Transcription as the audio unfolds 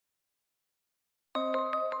This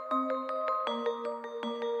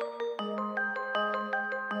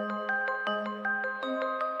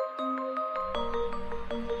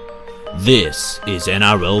is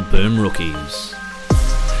NRL Boom Rookies.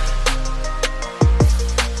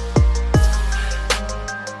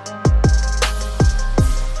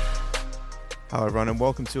 Hello everyone and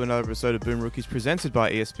welcome to another episode of Boom Rookies presented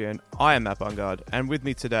by ESPN. I am Matt Bungard, and with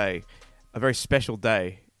me today, a very special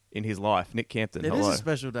day in his life, Nick Campton. It Hello. is a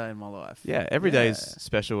special day in my life. Yeah, every day is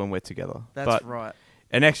special when we're together. That's right.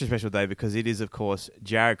 An extra special day because it is, of course,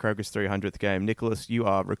 Jarrod Croker's 300th game. Nicholas, you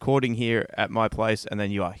are recording here at my place and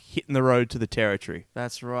then you are hitting the road to the Territory.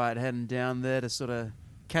 That's right. Heading down there to sort of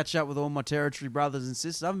catch up with all my Territory brothers and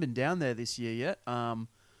sisters. I haven't been down there this year yet, but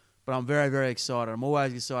I'm very, very excited. I'm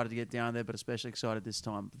always excited to get down there, but especially excited this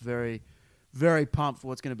time. Very, very pumped for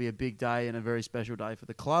what's going to be a big day and a very special day for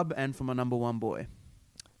the club and for my number one boy.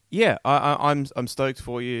 Yeah, I'm stoked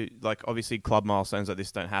for you. Like, obviously, club milestones like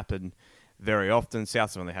this don't happen very often.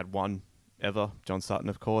 Souths have only had one ever, John Sutton,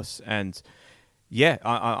 of course. And yeah,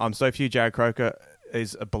 I'm stoked for you. Jarrod Croker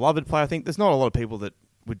is a beloved player. I think there's not a lot of people that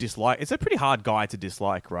would dislike. It's a pretty hard guy to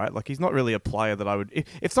dislike, right? Like, he's not really a player that I would...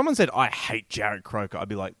 If someone said, I hate Jarrod Croker, I'd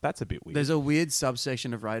be like, that's a bit weird. There's a weird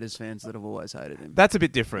subsection of Raiders fans that have always hated him. That's a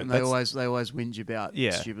bit different. And they always whinge about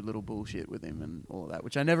Yeah. stupid little bullshit with him and all of that,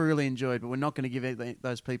 which I never really enjoyed, but we're not going to give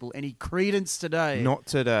those people any credence today. Not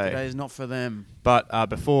today. Today is not for them. But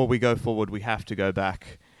before we go forward, we have to go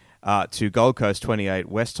back to Gold Coast 28,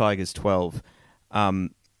 West Tigers 12.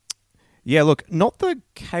 Yeah, look, not the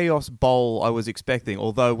Chaos Bowl I was expecting,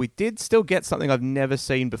 although we did still get something I've never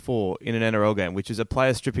seen before in an NRL game, which is a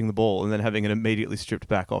player stripping the ball and then having it immediately stripped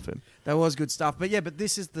back off him. That was good stuff. But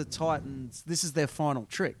this is the Titans. This is their final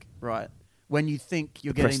trick, right? When you think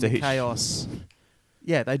you're getting the chaos.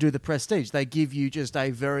 Yeah, they do the prestige. They give you just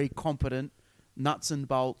a very competent, nuts and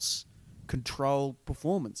bolts, controlled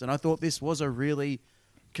performance. And I thought this was a really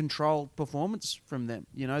controlled performance from them.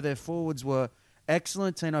 You know, their forwards were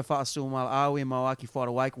excellent. Tino Fa'asuamaleaui and Moaki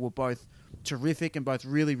Fotuaika were both terrific and both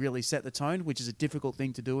really, really set the tone, which is a difficult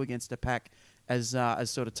thing to do against a pack as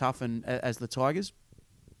sort of tough and as the Tigers.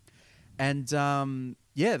 And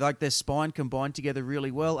like their spine combined together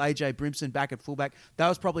really well. AJ Brimson back at fullback. That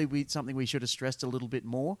was probably something we should have stressed a little bit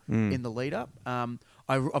more in the lead up.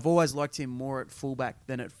 I've always liked him more at fullback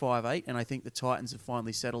than at 5'8", and I think the Titans have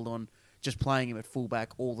finally settled on just playing him at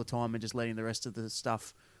fullback all the time and just letting the rest of the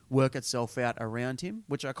stuff work itself out around him,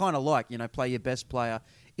 which I kind of like. You know, play your best player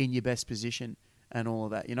in your best position and all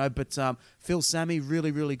of that, you know. But Phil Sammy,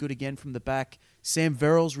 really, really good again from the back. Sam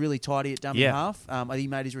Verrills, really tidy at dummy half. He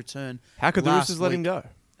made his return. How could the Roosters let him go?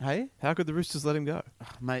 Hey? How could the Roosters let him go?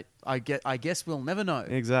 Mate, I guess we'll never know.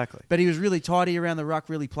 Exactly. But he was really tidy around the ruck,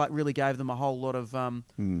 really gave them a whole lot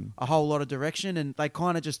of direction, and they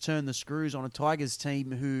kind of just turned the screws on a Tigers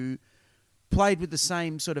team who played with the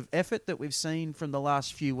same sort of effort that we've seen from the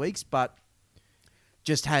last few weeks, but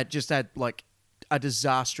just had like a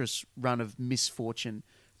disastrous run of misfortune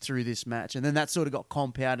through this match. And then that sort of got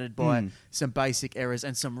compounded by some basic errors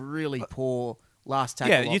and some really poor last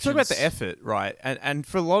tackle options. You talk about the effort, right? And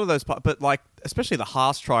for a lot of those, but like especially the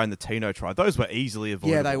Haas try and the Tino try, those were easily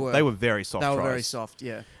avoidable. Yeah, they were. They were very soft tries. They were very soft,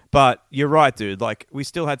 yeah. But you're right, dude. Like, we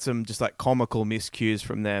still had some just like comical miscues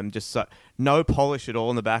from them. Just no polish at all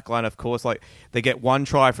in the back line. Of course, like they get one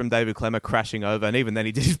try from David Klemmer crashing over, and even then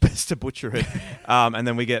he did his best to butcher it. And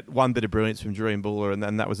then we get one bit of brilliance from Julian Buller, and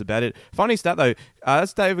then that was about it. Funny stat though,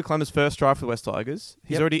 that's David Klemmer's first try for the West Tigers.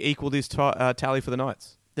 He's already equalled his tally for the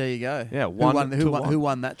Knights. There you go. Yeah, who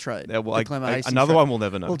won that trade? Yeah, well, another one we'll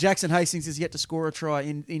never know. Well, Jackson Hastings has yet to score a try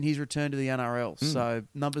in his return to the NRL, so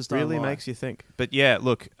numbers don't really lie. Makes you think. But yeah,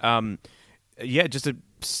 look, just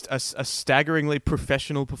a staggeringly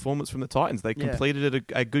professional performance from the Titans. They completed it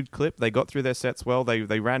a good clip. They got through their sets well.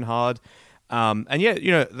 They ran hard.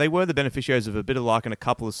 They were the beneficiaries of a bit of luck and a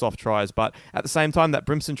couple of soft tries, but at the same time, that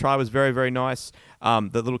Brimson try was very, very nice.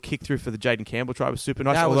 The little kick through for the Jaden Campbell try was super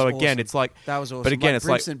nice. Although again, it's like that was awesome. But again,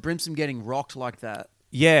 like it's Brimson getting rocked like that.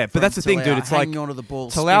 Yeah, but that's the thing, dude. It's like hanging onto the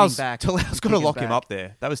ball, Talau's back. Talau's got to lock him up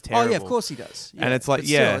there. That was terrible. Oh yeah, of course he does. Yeah. And it's like,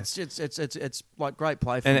 still, it's like great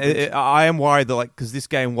play for him. And I am worried that because this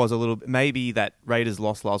game was a little maybe that Raiders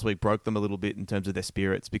loss last week broke them a little bit in terms of their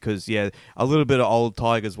spirits because a little bit of old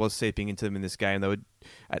Tigers was seeping into them in this game. They were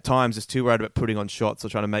at times just too worried about putting on shots or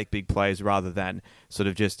trying to make big plays rather than sort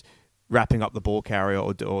of just wrapping up the ball carrier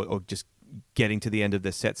or just getting to the end of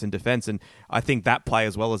their sets in defense. And I think that play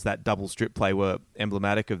as well as that double strip play were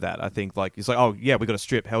emblematic of that. I think it's like, oh yeah, we got a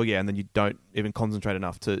strip, hell yeah. And then you don't even concentrate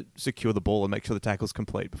enough to secure the ball and make sure the tackle's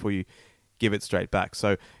complete before you give it straight back.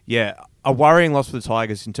 So yeah, a worrying loss for the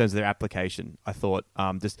Tigers in terms of their application. I thought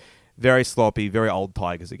just very sloppy, very old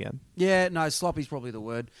Tigers again. Yeah, no, sloppy's probably the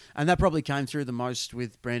word. And that probably came through the most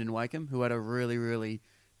with Brandon Wakeham, who had a really, really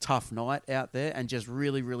tough night out there and just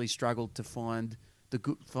really, really struggled to find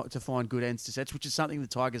good ends to sets, which is something the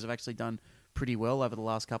Tigers have actually done pretty well over the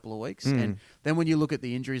last couple of weeks. And then when you look at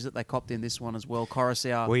the injuries that they copped in this one as well,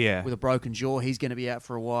 Coruscant with a broken jaw, he's going to be out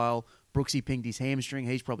for a while. Brooksy pinged his hamstring,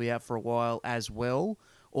 he's probably out for a while as well.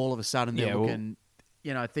 All of a sudden they're looking,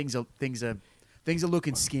 things are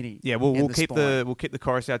looking skinny. Yeah, we'll keep the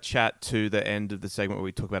Coruscant chat to the end of the segment where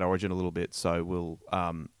we talk about Origin a little bit. So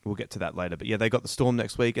we'll get to that later. But yeah, they got the Storm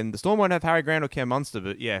next week, and the Storm won't have Harry Grant or Cam Munster.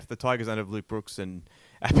 But yeah, if the Tigers don't have Luke Brooks and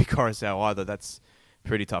Abby Coruscant either, that's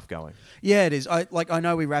pretty tough going. Yeah, it is. I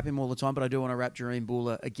know we wrap him all the time, but I do want to wrap Jareem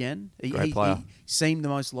Bula again. Great player. He seemed the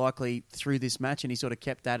most likely through this match, and he sort of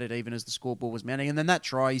kept at it even as the scoreboard was mounting. And then that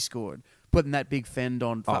try he scored, putting that big fend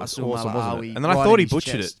on Faisal Malawi. And then I thought he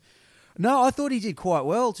butchered it. No, I thought he did quite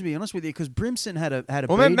well, to be honest with you, because Brimson had a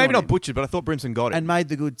well, maybe not butchered, but I thought Brimson got it and made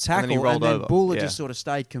the good tackle, and then he rolled over. Bula just sort of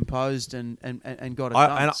stayed composed and got it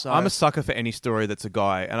done. I'm a sucker for any story that's a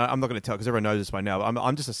guy, and I'm not going to tell because everyone knows this by now. But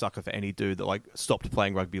I'm just a sucker for any dude that like stopped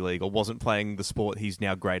playing rugby league or wasn't playing the sport he's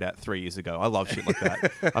now great at 3 years ago. I love shit like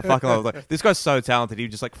that. I fucking love it. Like, this guy's so talented. He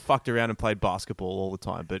just like fucked around and played basketball all the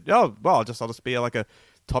time. But I'll just be like a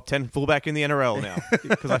top 10 fullback in the NRL now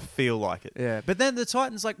because I feel like it. Yeah, but then the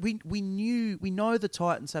Titans, like we know the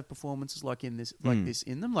Titans have performances like this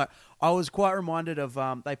in them. Like I was quite reminded of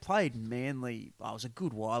they played Manly. It was a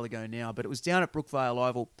good while ago now, but it was down at Brookvale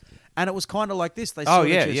Oval, and it was kind of like this. They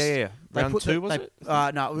Round put 2 was it?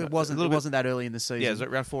 No, it wasn't. It wasn't that early in the season. Yeah, it was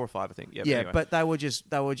around 4 or 5, I think. Yep, yeah, anyway. but they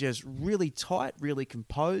were just really tight, really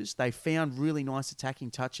composed. They found really nice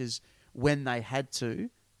attacking touches when they had to,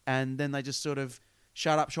 and then they just sort of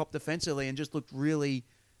shut up shop defensively and just looked really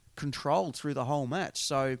controlled through the whole match.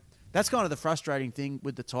 So that's kind of the frustrating thing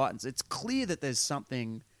with the Titans. It's clear that there's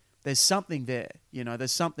something there.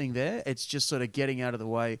 There's something there. It's just sort of getting out of the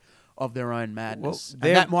way of their own madness.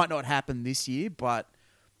 And that might not happen this year, but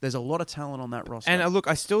there's a lot of talent on that roster. And look,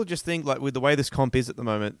 I still just think like with the way this comp is at the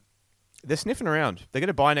moment, they're sniffing around. They're going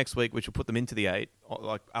to buy next week, which will put them into the 8,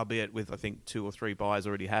 like albeit with I think 2 or 3 buys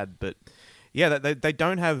already had, but yeah, they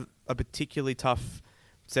don't have a particularly tough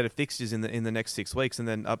set of fixtures in the next 6 weeks, and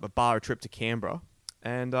then a trip to Canberra,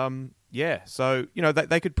 and so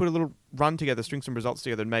they could put a little run together, string some results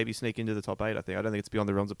together, and maybe sneak into the top 8. I don't think it's beyond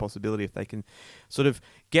the realms of possibility if they can sort of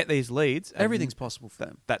get these leads. Everything's possible for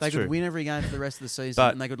them. They could win every game for the rest of the season,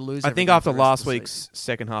 and they could lose. I think after last week's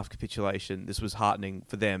second half capitulation, this was heartening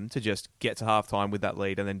for them to just get to halftime with that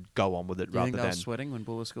lead and then go on with it. You think they were sweating when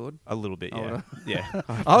Bula scored? A little bit, yeah. Yeah.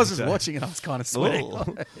 I was just watching it. I was kind of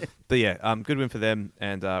sweating. But yeah, good win for them,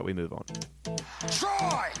 and we move on.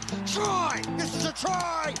 Try! This is a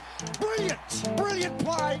try! Brilliant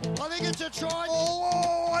play! I think it's a try!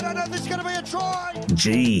 Oh, I don't know if this is going to be a try!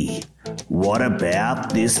 Gee, what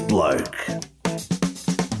about this bloke?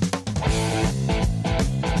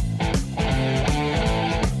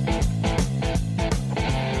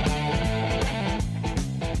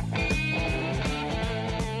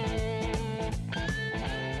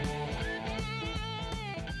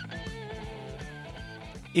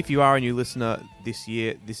 If you are a new listener this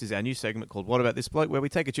year, this is our new segment called What About This Bloke, where we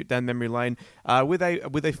take a trip down memory lane with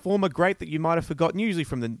a former great that you might have forgotten, usually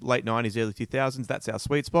from the late 90s, early 2000s. That's our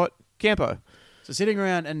sweet spot. Campo. So sitting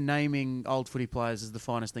around and naming old footy players is the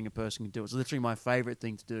finest thing a person can do. It's literally my favourite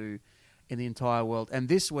thing to do in the entire world. And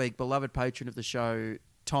this week, beloved patron of the show,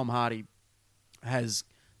 Tom Hardy, has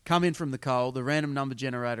come in from the cold. The random number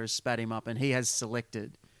generator has spat him up, and he has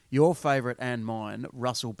selected your favourite and mine,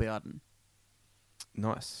 Russell Bowden.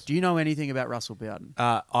 Nice. Do you know anything about Russell Bowden?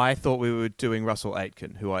 I thought we were doing Russell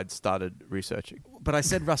Aitken, who I'd started researching. But I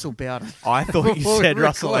said Russell Bowden. I thought you said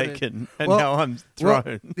Russell Aitken, and now I'm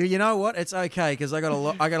thrown. Well, you know what? It's okay because I got a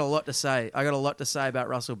lot to say. I got a lot to say about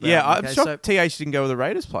Russell Bowden. Yeah, I'm shocked TH didn't go with a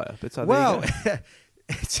Raiders player. But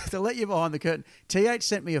to let you behind the curtain, TH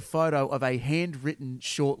sent me a photo of a handwritten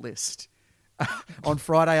shortlist on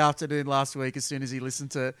Friday afternoon last week as soon as he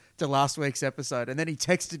listened to last week's episode. And then he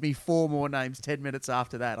texted me 4 more names 10 minutes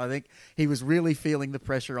after that. I think he was really feeling the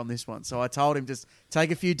pressure on this one. So I told him, just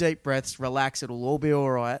take a few deep breaths, relax, it'll all be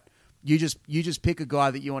all right. You just pick a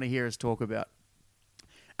guy that you want to hear us talk about.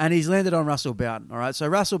 And he's landed on Russell Bowden, all right? So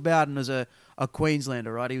Russell Bowden is a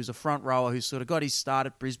Queenslander, right? He was a front rower who sort of got his start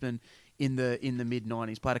at Brisbane in the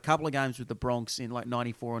mid-90s. Played a couple of games with the Bronx in like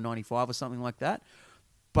 94 or 95 or something like that.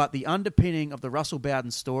 But the underpinning of the Russell Bowden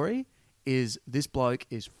story is this bloke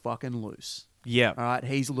is fucking loose. Yeah. All right,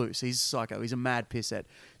 he's loose. He's psycho. He's a mad pisshead.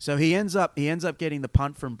 So he ends up getting the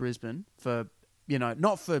punt from Brisbane for,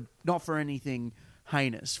 not for anything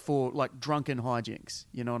heinous for like drunken hijinks.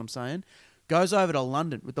 You know what I'm saying? Goes over to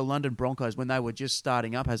London with the London Broncos when they were just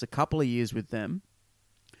starting up, has a couple of years with them,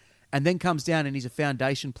 and then comes down and he's a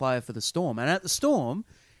foundation player for the Storm. And at the Storm,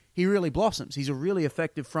 he really blossoms. He's a really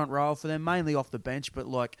effective front rower for them, mainly off the bench, but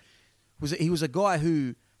like he was a guy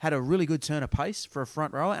who had a really good turn of pace for a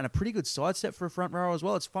front rower and a pretty good sidestep for a front rower as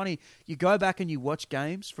well. It's funny, you go back and you watch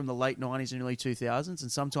games from the late 90s and early 2000s,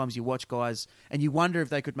 and sometimes you watch guys and you wonder if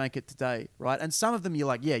they could make it today, right? And some of them you're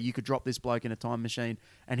like, yeah, you could drop this bloke in a time machine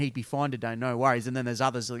and he'd be fine today, no worries. And then there's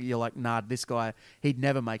others that you're like, nah, this guy, he'd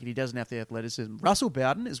never make it. He doesn't have the athleticism. Russell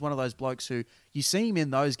Bowden is one of those blokes who you see him in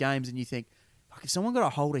those games and you think, if someone got a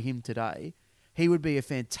hold of him today, he would be a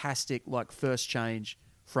fantastic like first change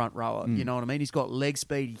front rower. You know what I mean? He's got leg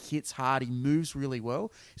speed, he hits hard, he moves really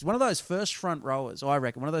well. He's one of those first front rowers, I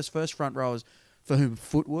reckon, one of those first front rowers for whom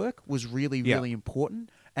footwork was really, really important.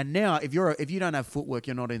 And now, if you don't have footwork,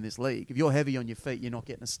 you're not in this league. If you're heavy on your feet, you're not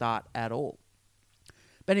getting a start at all.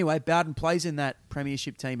 But anyway, Bowden plays in that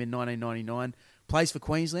premiership team in 1999, plays for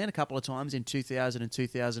Queensland a couple of times in 2000 and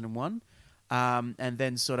 2001, and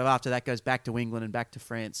then sort of after that goes back to England and back to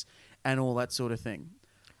France and all that sort of thing.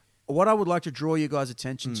 What I would like to draw you guys'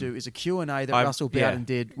 attention to is a Q&A that Russell Bowden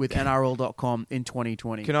did with NRL.com in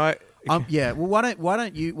 2020. Can I? Yeah. Well, why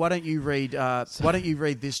don't you read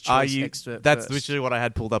this choice excerpt? That's first? literally what I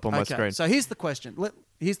had pulled up on my screen. So here's the question.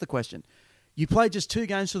 You played just 2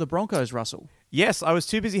 games for the Broncos, Russell. Yes, I was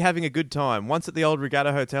too busy having a good time. Once at the old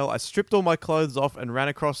Regatta Hotel, I stripped all my clothes off and ran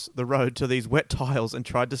across the road to these wet tiles and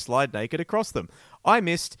tried to slide naked across them. I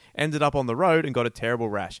missed, ended up on the road and got a terrible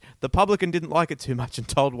rash. The publican didn't like it too much and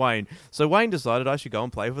told Wayne. So Wayne decided I should go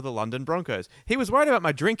and play for the London Broncos. He was worried about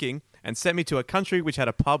my drinking and sent me to a country which had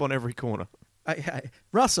a pub on every corner. Hey,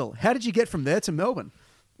 Russell, how did you get from there to Melbourne?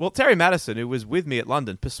 Well, Terry Madison, who was with me at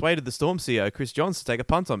London, persuaded the Storm CEO, Chris Johns, to take a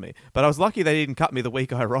punt on me. But I was lucky they didn't cut me the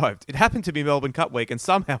week I arrived. It happened to be Melbourne Cup week, and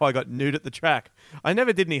somehow I got nude at the track. I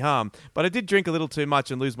never did any harm, but I did drink a little too much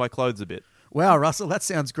and lose my clothes a bit. Wow, Russell, that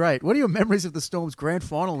sounds great. What are your memories of the Storm's grand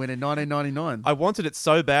final win in 1999? I wanted it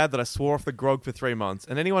so bad that I swore off the grog for 3 months,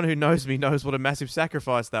 and anyone who knows me knows what a massive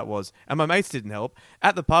sacrifice that was. And my mates didn't help.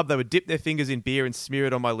 At the pub, they would dip their fingers in beer and smear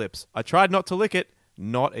it on my lips. I tried not to lick it.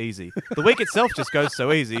 Not easy. The week itself just goes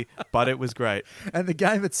so easy, but it was great. And the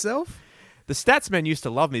game itself? The stats men used to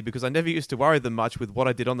love me because I never used to worry them much with what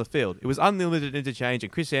I did on the field. It was unlimited interchange,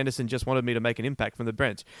 and Chris Anderson just wanted me to make an impact from the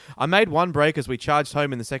bench. I made one break as we charged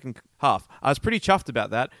home in the second half. I was pretty chuffed about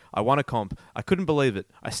that. I won a comp. I couldn't believe it.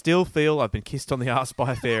 I still feel I've been kissed on the arse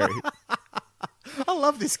by a fairy. I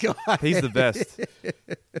love this guy. He's the best.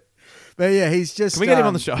 But yeah, he's just... Can we get him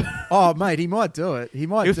on the show? Oh, mate, he might do it. He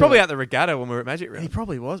was probably at the regatta when we were at Magic Round. He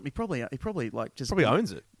probably was. He probably like just... Probably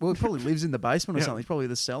owns it. Well, he probably lives in the basement or something. He's probably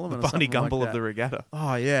the cellarman or something Barney Gumble like of the regatta.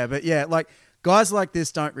 Oh, yeah. But yeah, like... Guys like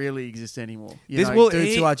this don't really exist anymore.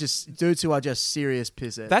 Dudes who are just serious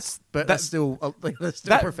pissheads. They're still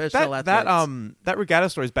professional athletes. That regatta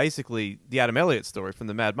story is basically the Adam Elliott story from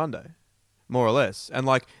the Mad Monday, more or less. And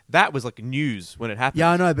like that was like news when it happened.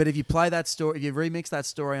 Yeah, I know. But if you play that story, if you remix that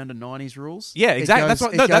story under 90s rules, yeah,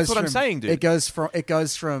 exactly. That's what I'm saying, dude. It goes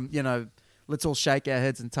from let's all shake our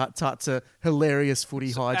heads and tut to hilarious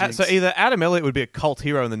footy hijinks. So either Adam Elliott would be a cult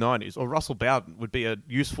hero in the 90s, or Russell Bowden would be a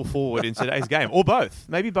useful forward in today's game, or both.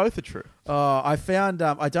 Maybe both are true. I found,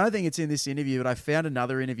 I don't think it's in this interview, but I found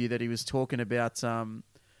another interview that he was talking about an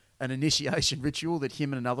initiation ritual that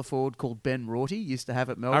him and another forward called Ben Rorty used to have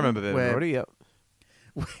at Melbourne. I remember Ben Rorty, yep.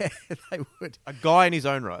 Where they would... A guy in his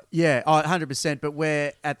own right. Yeah, 100%. But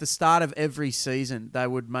where at the start of every season, they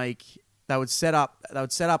would set up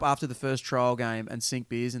after the first trial game and sink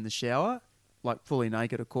beers in the shower, like fully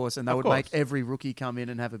naked, of course, and they would make every rookie come in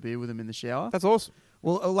and have a beer with them in the shower. That's awesome.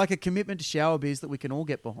 Well, like a commitment to shower beers that we can all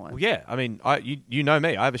get behind. Well, yeah, I mean, you know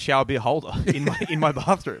me, I have a shower beer holder in my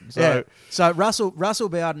bathroom. So yeah. So Russell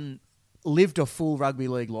Bowden lived a full rugby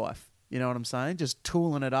league life. You know what I'm saying? Just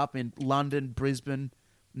tooling it up in London, Brisbane,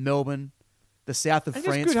 Melbourne, the south of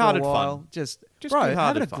France for a while. Fun. Just bro,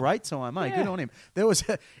 having a fun. great time, mate. Yeah. Good on him. There was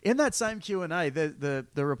in that same Q&A, the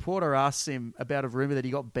reporter asks him about a rumor that he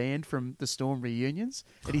got banned from the Storm reunions,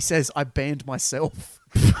 and he says, "I banned myself."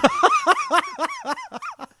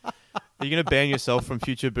 Are you going to ban yourself from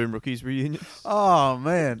future Boom Rookies reunions? Oh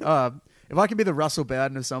man, if I can be the Russell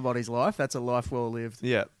Bowden of somebody's life, that's a life well lived.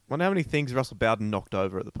 Yeah. Wonder how many things Russell Bowden knocked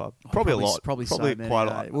over at the pub. Probably a lot. Probably so many, quite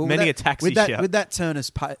a lot. Well, many a taxi shout. With that turn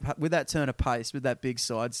of pace, with that big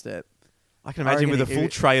sidestep. I can imagine with a full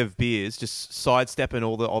tray of beers, just sidestepping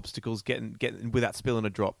all the obstacles, getting without spilling a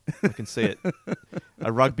drop. I can see it.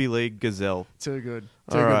 A rugby league gazelle. Too good.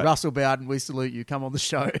 Too All good. right. Russell Bowden, we salute you. Come on the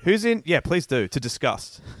show. Who's in? Yeah, please do, to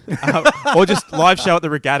discuss. Or just live show at the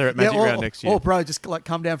regatta at Magic Round next year. Or, bro, just like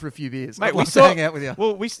come down for a few beers. Mate, I'd we love saw, to hang out with you.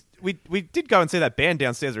 Well, we did go and see that band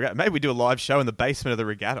downstairs. Maybe we do a live show in the basement of the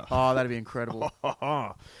regatta. Oh, that'd be incredible.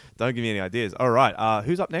 Don't give me any ideas. All right,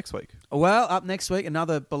 who's up next week? Well, up next week,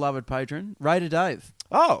 another beloved patron, Raider Dave.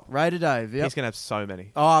 Oh, Raider Dave, yep. he's going to have so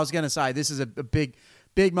many. Oh, I was going to say, this is a big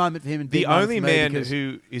moment for him. And big The moment only for me man because-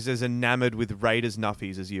 who is as enamoured with Raiders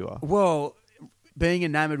nuffies as you are. Well, being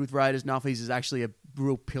enamoured with Raiders Nuffies is actually a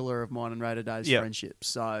real pillar of mine and Raider Dave's friendship.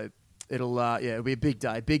 So it'll be a big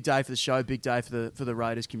day. Big day for the show, big day for the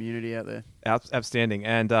Raiders community out there. Outstanding.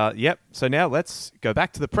 And, so now let's go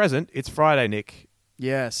back to the present. It's Friday, Nick.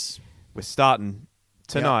 Yes. We're starting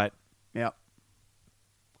tonight. Yep.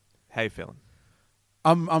 How you feeling?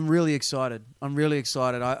 I'm really excited. I'm really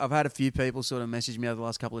excited. I've had a few people sort of message me over the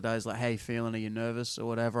last couple of days like, "How you feeling? Are you nervous or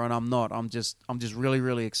whatever?" And I'm not. I'm just really,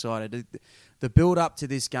 really excited. The build up to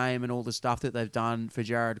this game and all the stuff that they've done for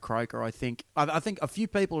Jarrod Croker, I think a few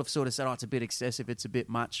people have sort of said, "Oh, it's a bit excessive. It's a bit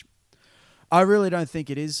much." I really don't think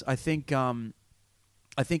it is. I think if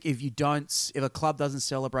a club doesn't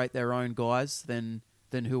celebrate their own guys, then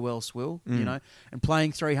who else will? You know, and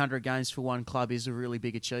playing 300 games for one club is a really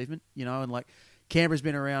big achievement. You know, and like. Canberra's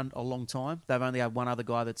been around a long time. They've only had one other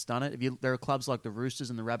guy that's done it. There are clubs like the Roosters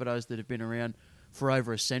and the Rabbitohs that have been around for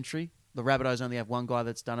over a century. The Rabbitohs only have one guy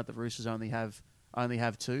that's done it. The Roosters only have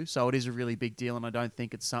two. So it is a really big deal, and I don't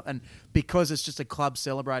think it's something. And because it's just a club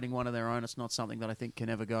celebrating one of their own, it's not something that I think can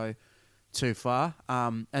ever go too far.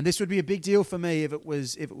 And this would be a big deal for me if it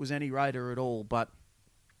was any Raider at all. But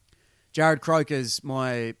Jarrod Croker's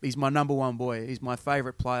he's my number one boy. He's my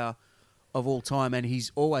favourite player of all time, and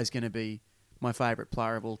he's always going to be my favourite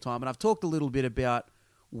player of all time. And I've talked a little bit about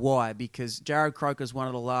why, because Jarrod Croker is one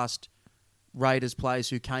of the last Raiders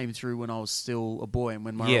players who came through when I was still a boy, and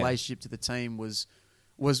when my relationship to the team was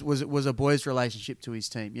a boy's relationship to his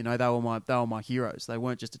team. You know, they were my heroes. They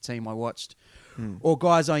weren't just a team I watched or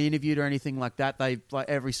guys I interviewed or anything like that.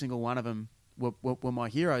 Every single one of them were my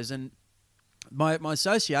heroes. And my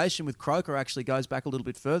association with Croker actually goes back a little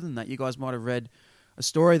bit further than that. You guys might have read a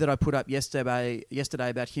story that I put up yesterday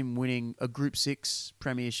about him winning a Group 6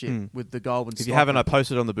 premiership with the Goulburn. If you haven't, I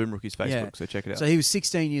posted on the Boom Rookies Facebook, so check it out. So he was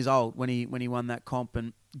 16 years old when he won that comp,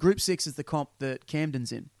 and Group 6 is the comp that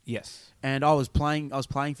Camden's in. Yes. And I was playing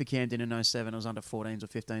for Camden in 07. I was under 14s or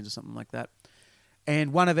 15s or something like that.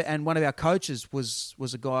 And one of our coaches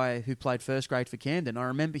was a guy who played first grade for Camden. I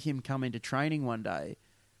remember him coming to training one day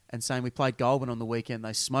and saying, we played Goulburn on the weekend,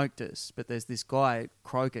 they smoked us, but there's this guy,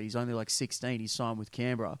 Croker, he's only like 16, he's signed with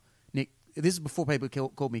Canberra. Nick, this is before people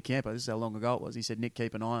called me Camper, this is how long ago it was. He said, Nick,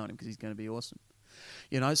 keep an eye on him because he's going to be awesome.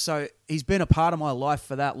 You know, so he's been a part of my life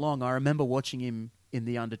for that long. I remember watching him in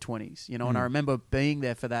the under-20s, you know, and I remember being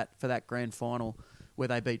there for that grand final where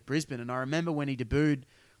they beat Brisbane, and I remember when he debuted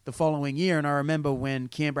the following year, and I remember when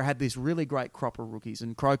Canberra had this really great crop of rookies,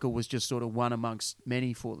 and Croker was just sort of one amongst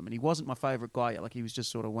many for them. And he wasn't my favourite guy yet, like he was just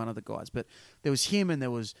sort of one of the guys. But there was him, and there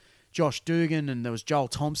was Josh Dugan, and there was Joel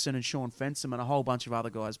Thompson and Sean Fensom, and a whole bunch of other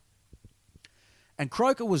guys. And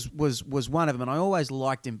Croker was one of them, and I always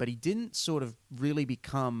liked him, but he didn't sort of really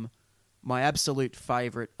become my absolute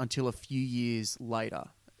favourite until a few years later,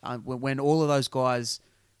 when all of those guys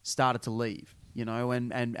started to leave, you know,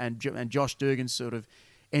 and Josh Dugan sort of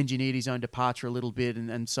engineered his own departure a little bit,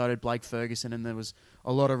 and so did Blake Ferguson, and there was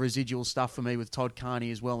a lot of residual stuff for me with Todd Carney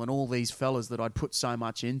as well, and all these fellas that I'd put so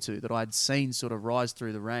much into, that I'd seen sort of rise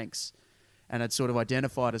through the ranks and had sort of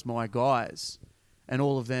identified as my guys, and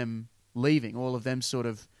all of them leaving, all of them sort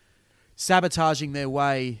of sabotaging their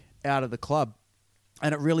way out of the club.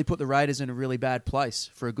 And it really put the Raiders in a really bad place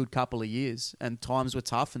for a good couple of years, and times were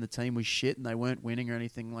tough, and the team was shit, and they weren't winning or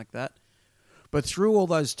anything like that. But through all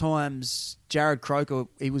those times, Jarrod Croker,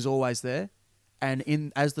 he was always there.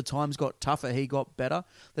 And as the times got tougher, he got better.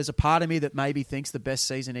 There's a part of me that maybe thinks the best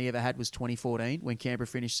season he ever had was 2014, when Canberra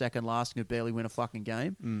finished second last and could barely win a fucking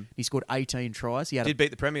game. He scored 18 tries. He did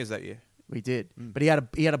beat the Premiers that year. We did. But he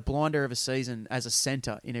had a blinder of a season as a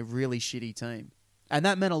centre in a really shitty team. And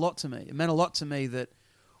that meant a lot to me. It meant a lot to me that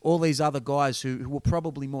all these other guys who were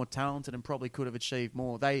probably more talented and probably could have achieved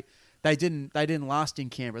more, they didn't last in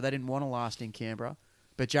Canberra. They didn't want to last in Canberra.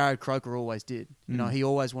 But Jarrod Croker always did. You know, he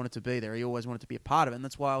always wanted to be there. He always wanted to be a part of it. And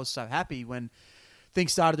that's why I was so happy when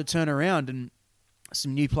things started to turn around and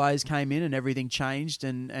some new players came in and everything changed,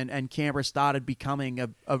 and Canberra started becoming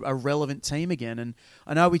a relevant team again. And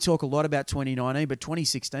I know we talk a lot about 2019, but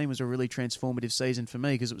 2016 was a really transformative season for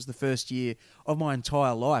me, because it was the first year of my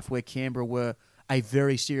entire life where Canberra were a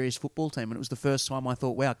very serious football team. And it was the first time I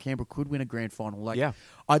thought, wow, Canberra could win a grand final. Like, Yeah.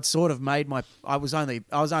 I'd sort of made I was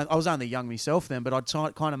only young myself then, but I'd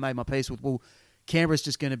kind of made my peace with, well, Canberra's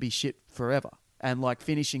just going to be shit forever. And like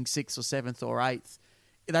finishing 6th or 7th or 8th,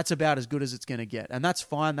 that's about as good as it's going to get. And that's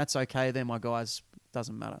fine. That's okay. They're my guys.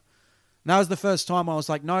 Doesn't matter. And that was the first time I was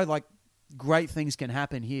like, no, like great things can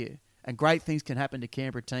happen here. And great things can happen to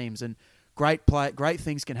Canberra teams. And great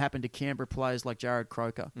things can happen to Canberra players like Jarrod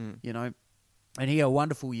Croker, you know. And he had a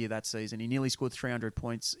wonderful year that season. He nearly scored 300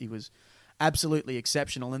 points. He was absolutely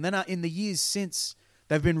exceptional. And then in the years since,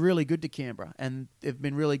 they've been really good to Canberra. And they've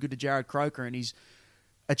been really good to Jarrod Croker. And he's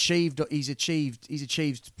achieved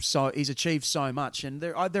so much, and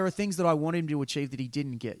there are things that I want him to achieve that he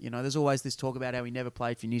didn't get. You know, there's always this talk about how he never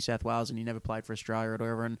played for New South Wales and he never played for Australia or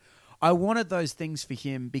whatever, and I wanted those things for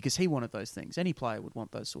him because he wanted those things. Any player would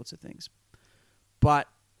want those sorts of things. But,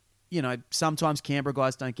 you know, sometimes Canberra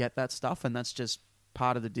guys don't get that stuff, and that's just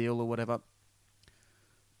part of the deal or whatever.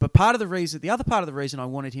 But the other part of the reason I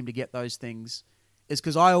wanted him to get those things is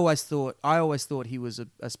because I always thought he was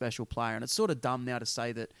a special player. And it's sort of dumb now to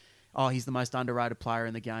say that, oh, he's the most underrated player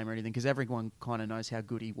in the game or anything, because everyone kind of knows how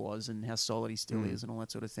good he was and how solid he still is and all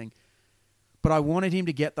that sort of thing. But I wanted him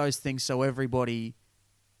to get those things so everybody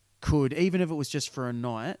could, even if it was just for a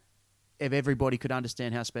night, if everybody could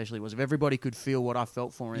understand how special he was, if everybody could feel what I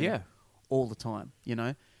felt for him all the time, you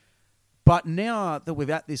know. But now that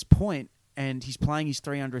we're at this point and he's playing his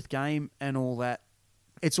 300th game and all that,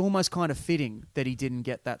 it's almost kind of fitting that he didn't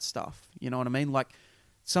get that stuff. You know what I mean? Like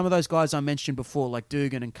some of those guys I mentioned before, like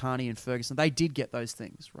Dugan and Carney and Ferguson, they did get those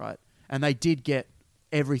things, right? And they did get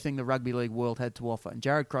everything the rugby league world had to offer. And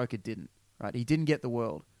Jarrod Croker didn't, right? He didn't get the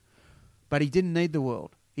world. But he didn't need the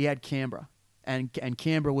world. He had Canberra. And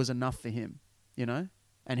Canberra was enough for him, you know?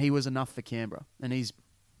 And he was enough for Canberra. And he's...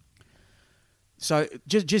 So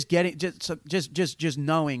just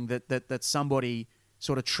knowing that somebody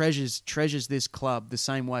sort of treasures this club the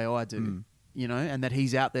same way I do, you know, and that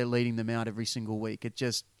he's out there leading them out every single week. It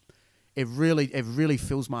really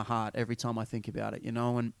fills my heart every time I think about it, you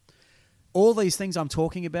know. And all these things I'm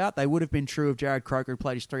talking about, they would have been true of Jarrod Croker, who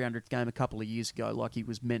played his 300th game a couple of years ago, like he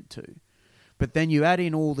was meant to. But then you add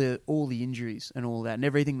in all the injuries and all that, and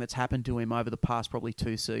everything that's happened to him over the past probably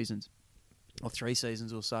 2 seasons or 3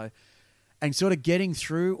 seasons or so, and sort of getting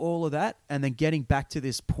through all of that, and then getting back to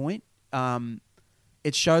this point.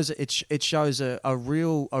 It shows a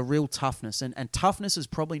real toughness, and toughness is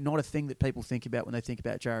probably not a thing that people think about when they think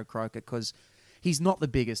about Jarrod Croker, because he's not the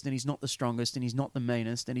biggest, and he's not the strongest, and he's not the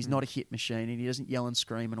meanest, and he's not a hit machine, and he doesn't yell and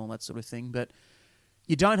scream and all that sort of thing. But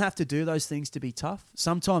you don't have to do those things to be tough.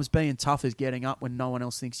 Sometimes being tough is getting up when no one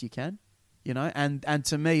else thinks you can, you know. And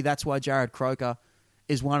to me, that's why Jarrod Croker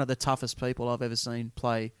is one of the toughest people I've ever seen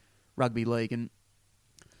play rugby league. And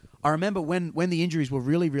I remember when the injuries were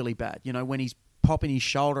really, really bad, you know, when he's popping his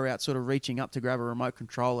shoulder out, sort of reaching up to grab a remote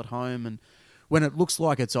control at home, and when it looks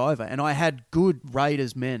like it's over. And I had good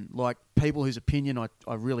Raiders men, like people whose opinion I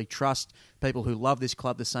really trust, people who love this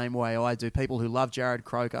club the same way I do, people who love Jarrod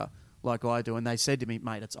Croker like I do, and they said to me,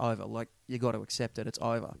 mate, it's over. Like, you got to accept it. It's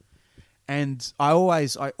over. And I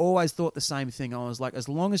always thought the same thing. I was like, as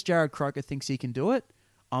long as Jarrod Croker thinks he can do it,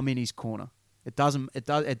 I'm in his corner. It doesn't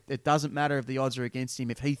matter if the odds are against him.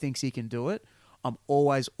 If he thinks he can do it, I'm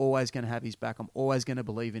always going to have his back. I'm always going to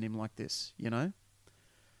believe in him like this, you know?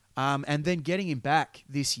 And then getting him back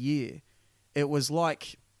this year, it was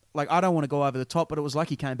like I don't want to go over the top, but it was like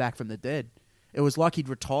he came back from the dead. It was like he'd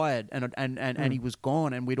retired and he was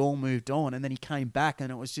gone, and we'd all moved on, and then he came back,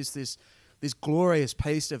 and it was just this glorious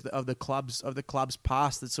piece of the club's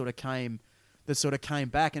past that sort of came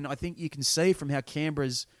back. And I think you can see from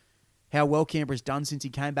how well Canberra's done since he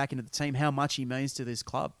came back into the team, how much he means to this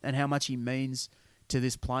club and how much he means to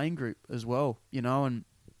this playing group as well, you know. And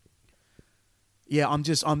yeah,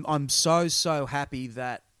 I'm so happy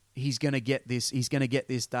that he's going to get this. He's going to get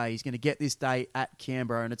this day. He's going to get this day at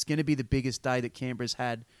Canberra, and it's going to be the biggest day that Canberra's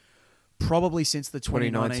had probably since the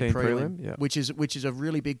 2019 prelim, yeah. which is a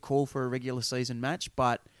really big call for a regular season match,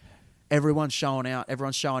 but everyone's showing out.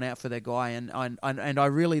 Everyone's showing out for their guy, and I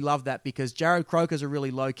really love that, because Jarrod Croker's a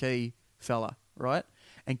really low key fella, right?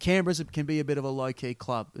 And Canberra can be a bit of a low-key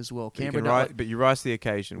club as well. But you rise to the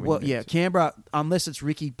occasion. Well, yeah, Canberra, unless it's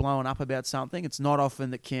Ricky blowing up about something, it's not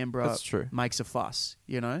often that Canberra makes a fuss,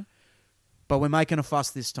 you know? But we're making a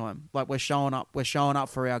fuss this time. Like, we're showing up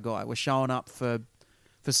for our guy. We're showing up for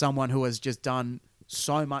someone who has just done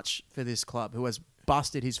so much for this club, who has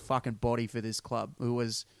busted his fucking body for this club, who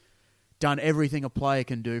has done everything a player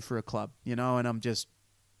can do for a club, you know? And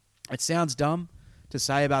it sounds dumb to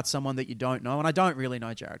say about someone that you don't know, and I don't really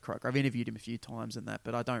know Jarrod Croker. I've interviewed him a few times and that,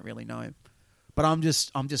 but I don't really know him. But I'm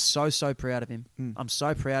just so proud of him. I'm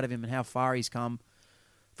so proud of him and how far he's come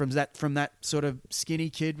from that sort of skinny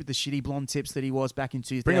kid with the shitty blonde tips that he was back in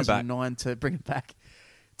 2009 to bring him back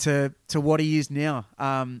to what he is now,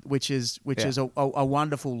 which is a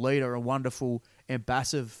wonderful leader, a wonderful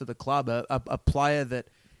ambassador for the club, a player that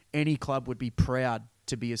any club would be proud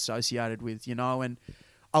to be associated with, and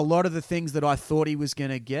a lot of the things that I thought he was going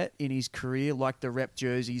to get in his career, like the rep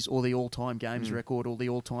jerseys or the all-time games record or the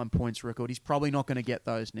all-time points record, he's probably not going to get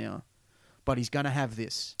those now. But he's going to have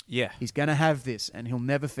this. Yeah. He's going to have this, and he'll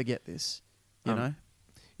never forget this, you know?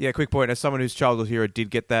 Yeah, quick point. As someone whose childhood hero did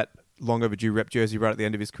get that long overdue rep jersey right at the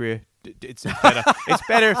end of his career, it's better. It's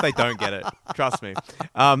better if they don't get it. Trust me.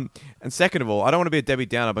 And second of all, I don't want to be a Debbie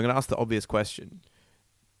Downer, but I'm going to ask the obvious question.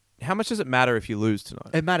 How much does it matter if you lose tonight?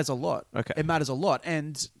 It matters a lot. Okay. It matters a lot.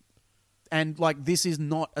 And like, this is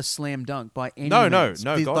not a slam dunk by any No, means.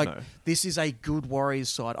 no. This is a good Warriors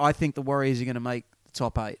side. I think the Warriors are going to make the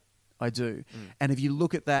top 8. I do. And if you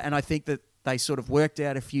look at that, and I think that they sort of worked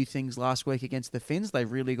out a few things last week against the Finns. They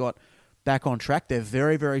really got back on track. They're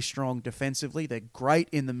very, very strong defensively. They're great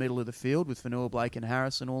in the middle of the field with Fanua Blake and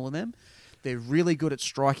Harris and all of them. They're really good at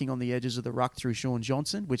striking on the edges of the ruck through Sean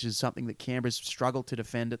Johnson, which is something that Canberra's struggled to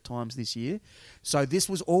defend at times this year. So this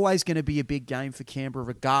was always going to be a big game for Canberra,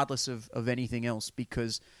 regardless of anything else,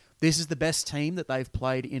 because this is the best team that they've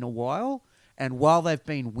played in a while. And while they've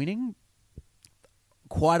been winning,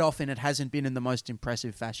 quite often it hasn't been in the most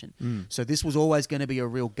impressive fashion. So this was always going to be a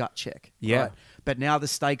real gut check. Yeah. Right? But now the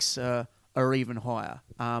stakes are even higher.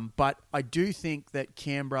 But I do think that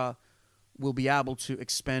Canberra will be able to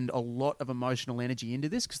expend a lot of emotional energy into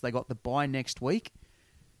this because they got the bye next week.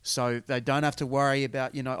 So they don't have to worry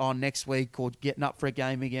about, next week or getting up for a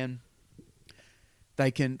game again.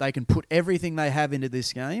 They can put everything they have into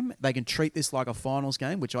this game. They can treat this like a finals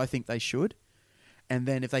game, which I think they should. And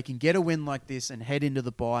then if they can get a win like this and head into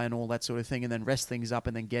the bye and all that sort of thing and then rest things up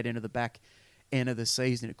and then get into the back end of the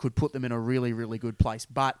season, it could put them in a really, really good place.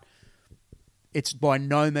 But it's by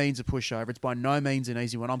no means a pushover. It's by no means an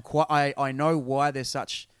easy one. I know why they're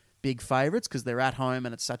such big favourites because they're at home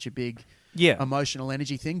and it's such a big emotional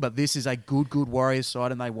energy thing. But this is a good Warriors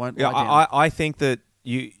side and they won't lie down. I think that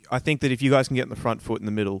if you guys can get in the front foot in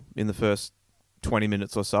the middle in the first 20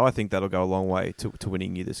 minutes or so, I think that'll go a long way to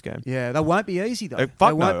winning you this game. Yeah, that won't be easy though. Of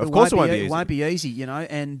course it won't be easy. It won't be easy,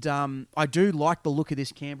 And I do like the look of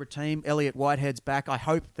this Canberra team. Elliot Whitehead's back. I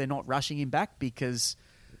hope they're not rushing him back because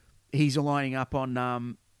he's lining up on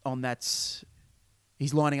that.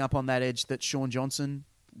 He's lining up on that edge that Sean Johnson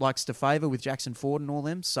likes to favour with Jackson Ford and all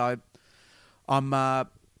them. So I'm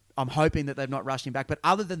hoping that they've not rushed him back. But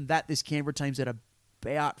other than that, this Canberra team's at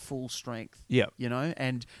about full strength. Yeah.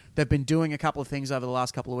 And they've been doing a couple of things over the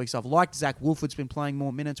last couple of weeks. I've liked Zach Wolford's been playing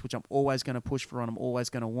more minutes, which I'm always going to push for and I'm always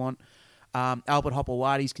going to want. Albert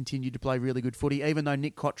Hopewadi's continued to play really good footy. Even though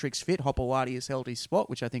Nick Kotrick's fit, Hopewadi has held his spot,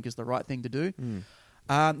 which I think is the right thing to do.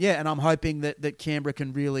 And I'm hoping that Canberra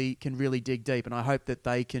can really dig deep, and I hope that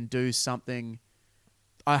they can do something.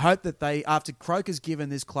 I hope that they, after Croker's given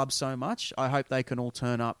this club so much, I hope they can all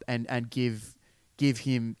turn up and give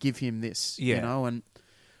him this. And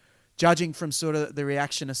judging from sort of the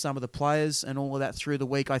reaction of some of the players and all of that through the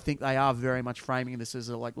week, I think they are very much framing this as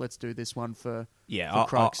let's do this one for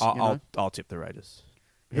Crokes. I'll tip the Raiders.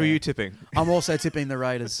 Who are you tipping? I'm also tipping the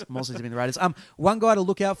Raiders. One guy to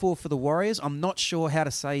look out for the Warriors. I'm not sure how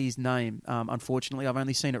to say his name. Unfortunately, I've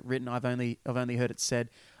only seen it written. I've only heard it said.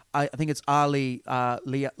 I think it's Ali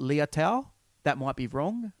Liatau. That might be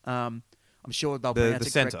wrong. I'm sure they'll pronounce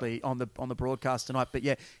it correctly on the broadcast tonight. But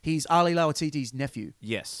yeah, he's Ali Lauatiti's nephew.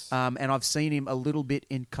 Yes. And I've seen him a little bit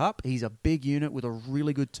in Cup. He's a big unit with a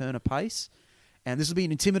really good turn of pace, and this will be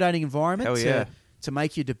an intimidating environment. Hell yeah. To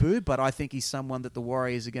make your debut, but I think he's someone that the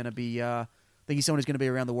Warriors are going to be. I think he's someone who's going to be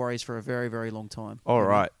around the Warriors for a very, very long time. All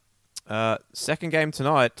right. Second game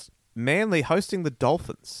tonight. Manly hosting the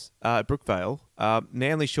Dolphins at Brookvale.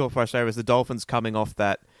 Manly short for as the Dolphins coming off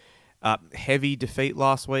that heavy defeat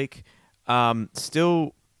last week.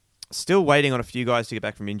 Still waiting on a few guys to get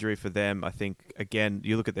back from injury for them. I think again,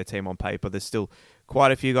 you look at their team on paper. There's still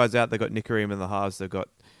quite a few guys out. They've got Nickerim in the halves. They've got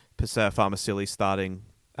Pasea Farmasili starting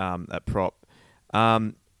at prop.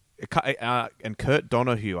 And Kurt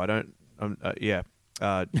Donahue, don't know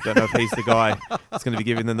if he's the guy that's going to be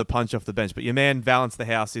giving them the punch off the bench. But your man Valance the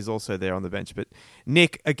House is also there on the bench. But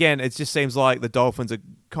Nick, again, it just seems like the Dolphins are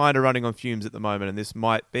kind of running on fumes at the moment, and this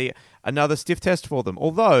might be another stiff test for them.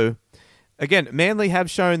 Although, again, Manly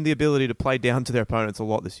have shown the ability to play down to their opponents a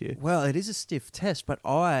lot this year. Well, it is a stiff test, but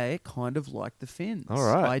I kind of like the Finns. All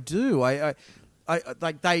right. I do. I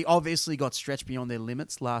like they obviously got stretched beyond their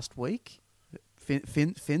limits last week.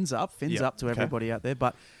 Fins up to okay. everybody out there.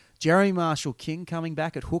 But Jerry Marshall King coming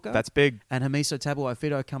back at hooker. That's big. And Hamiso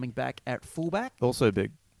Tabuai-Fidow coming back at fullback. Also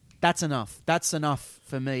big. That's enough. That's enough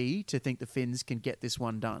for me to think the Finns can get this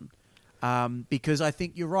one done. Because I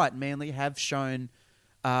think you're right. Manly have shown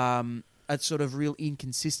a sort of real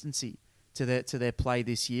inconsistency to their play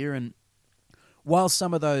this year. And while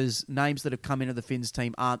some of those names that have come into the Finns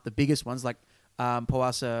team aren't the biggest ones, like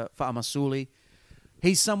Poasa Fa'amasuli,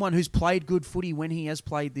 he's someone who's played good footy when he has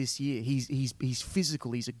played this year. He's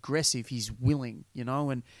physical, he's aggressive, he's willing,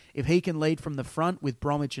 and if he can lead from the front with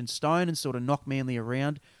Bromwich and Stone and sort of knock Manly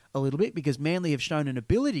around a little bit, because Manly have shown an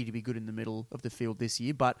ability to be good in the middle of the field this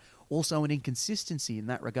year, but also an inconsistency in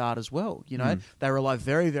that regard as well. They rely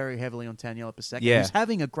very, very heavily on Taniela Paseka, who's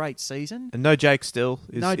having a great season. And no Jake Still.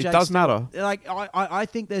 It does matter. Like I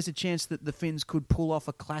think there's a chance that the Finns could pull off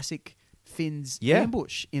a classic Finns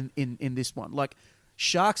ambush in this one. Like,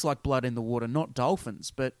 Sharks like blood in the water, not Dolphins,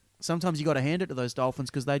 but sometimes you got to hand it to those Dolphins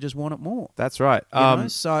because they just want it more. That's right.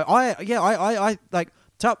 So I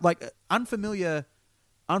like unfamiliar,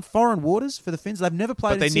 foreign waters for the Finns. They've never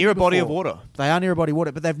played. But they're in near Sydney a body before. of water. They are near a body of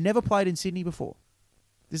water, but they've never played in Sydney before.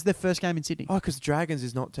 This is their first game in Sydney. Oh, because Dragons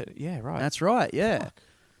is not. Yeah, right. That's right. Yeah. Fuck.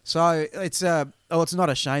 So it's it's not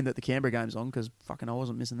a shame that the Canberra game's on because fucking I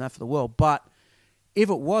wasn't missing that for the world, but. If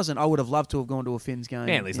it wasn't, I would have loved to have gone to a Finns game.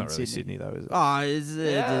 Manly's not really Sydney, though, is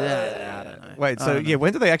it? I don't know. Wait, so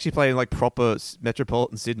when do they actually play in like proper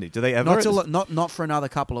metropolitan Sydney? Do they ever? Not for another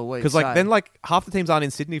couple of weeks. Because then half the teams aren't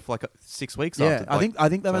in Sydney for like 6 weeks. Yeah, after, I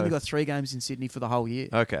think they've only got 3 games in Sydney for the whole year.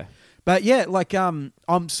 Okay, but yeah, like I'm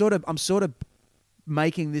sort of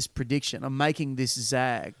making this prediction. I'm making this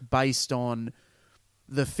zag based on.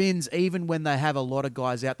 The Finns, even when they have a lot of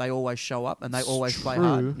guys out, they always show up and they always play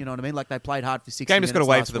hard. You know what I mean? Like they played hard for 60 minutes. Game just got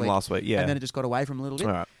away from them last week, yeah. And then it just got away from them a little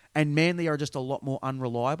bit. Right. And Manly are just a lot more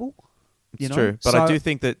unreliable. It's true. But I do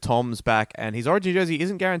think that Tom's back and his Origin jersey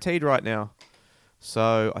isn't guaranteed right now.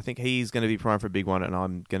 So I think he's going to be primed for a big one and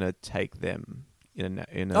I'm going to take them in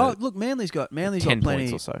a look, Manly's got 10 plenty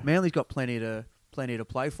points or so. Manly's got plenty to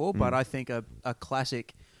play for, but I think a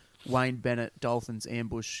classic Wayne Bennett Dolphins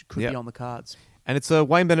ambush could be on the cards. And it's a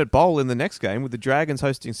Wayne Bennett Bowl in the next game with the Dragons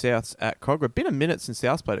hosting Souths at Cogra. Been a minute since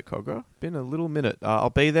Souths played at Cogra. Been a little minute. I'll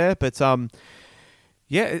be there. But,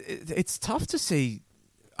 it's tough to see.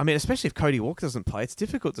 I mean, especially if Cody Walker doesn't play, it's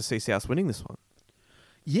difficult to see Souths winning this one.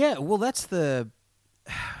 Yeah, well, that's the...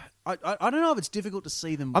 I don't know if it's difficult to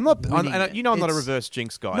see them I'm not I'm not a reverse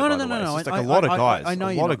jinx guy, No. It's just like a lot of guys. I know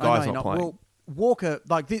a lot of guys not playing. Well, Walker,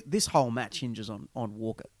 like this whole match hinges on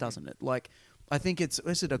Walker, doesn't it? Like... I think is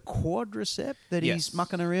it a quadricep that he's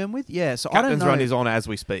mucking around with? Yeah, so Captain's I don't know. run is on as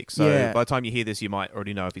we speak, so by the time you hear this, you might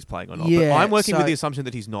already know if he's playing or not. Yeah, but I'm working with the assumption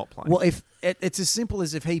that he's not playing. Well, if it's as simple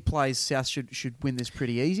as if he plays, South should win this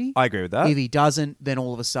pretty easy. I agree with that. If he doesn't, then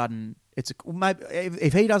all of a sudden maybe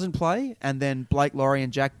if he doesn't play, and then Blake Laurie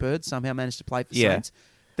and Jack Bird somehow manage to play for Saints.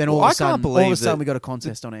 Then all of a sudden we got a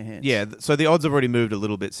contest on our hands. Yeah, so the odds have already moved a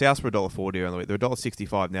little bit. Souths were $1.40 on the week. They're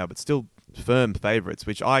 $1.65 now, but still firm favourites,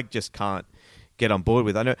 which I just can't get on board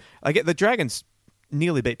with. I know the Dragons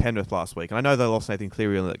nearly beat Penrith last week, and I know they lost Nathan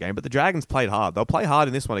Cleary in that game, but the Dragons played hard. They'll play hard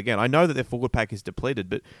in this one again. I know that their forward pack is depleted,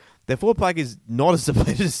 but their forward pack is not as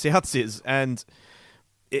depleted as South's is, and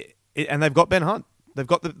they've got Ben Hunt. They've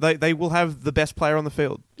got they will have the best player on the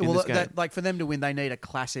field in this game. Like for them to win, they need a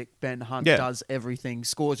classic Ben Hunt does everything,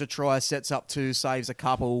 scores a try, sets up 2, saves a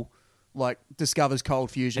couple, like discovers cold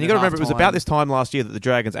fusion. And you got to remember, it was about this time last year that the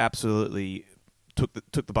Dragons absolutely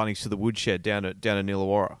took the Bunnies to the woodshed down at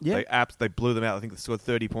Illawarra. Yeah. They blew them out. I think they scored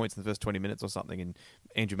 30 points in the first 20 minutes or something, and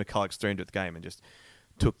Andrew McCulloch streamed at the game and just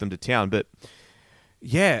took them to town. But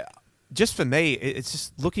yeah, just for me, it's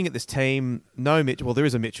just looking at this team. No Mitchell. Well, there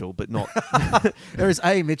is a Mitchell, but not. There is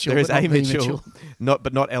a Mitchell. There is a Mitchell,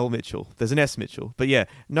 not L Mitchell. There's an S Mitchell. But yeah,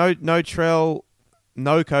 no Trell,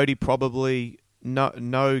 no Cody probably,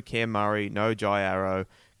 no Cam Murray, no Jai Arrow.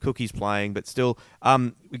 Cookie's playing, but still,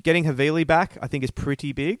 getting Havili back, I think, is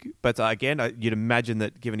pretty big. But again, you'd imagine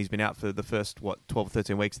that given he's been out for the first 12 or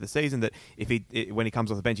 13 weeks of the season, that when he comes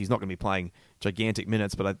off the bench, he's not going to be playing gigantic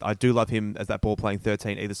minutes. But I do love him as that ball playing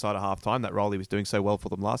 13 either side of half time. That role he was doing so well for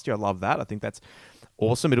them last year. I love that. I think that's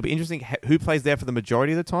awesome. It'll be interesting who plays there for the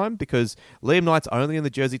majority of the time, because Liam Knight's only in the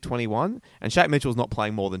jersey 21, and Shaq Mitchell's not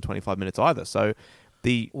playing more than 25 minutes either. So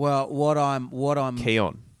what I'm key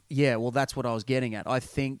on. Yeah, well, that's what I was getting at. I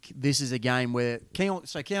think this is a game where Keon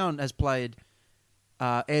has played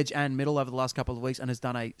edge and middle over the last couple of weeks and has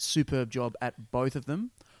done a superb job at both of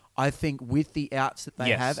them. I think with the outs that they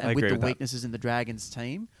have and with the weaknesses in the Dragons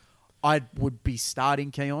team, I would be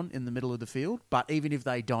starting Keon in the middle of the field. But even if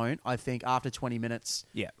they don't, I think after 20 minutes,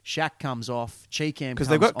 Shaq comes off, Cheekham because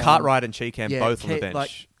they've got Cartwright and Cheekham both on the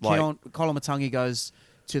bench. Keon Kolomatangi goes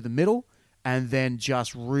to the middle, and then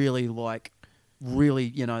just really,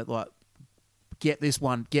 get this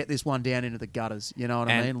one down into the gutters. You know what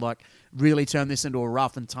I mean? Like, really turn this into a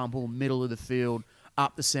rough and tumble, middle of the field,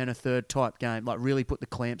 up the centre third type game. Like, really put the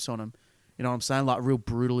clamps on them. You know what I'm saying? Like, real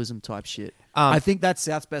brutalism type shit. I think that's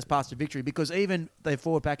South's best path to victory, because even their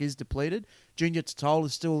forward pack is depleted. Junior Totola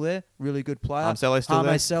is still there, really good player. Armsele's still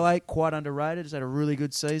there. Armsele, quite underrated, has had a really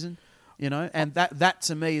good season. You know, and that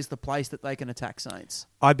to me is the place that they can attack Saints.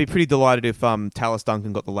 I'd be pretty delighted if Tallis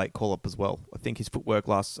Duncan got the late call-up as well. I think his footwork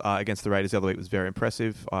against the Raiders the other week was very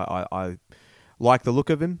impressive. I like the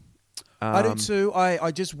look of him. I do too.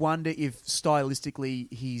 I just wonder if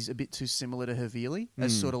stylistically he's a bit too similar to Havili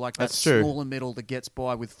as sort of like that smaller middle that gets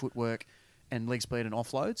by with footwork and leg speed and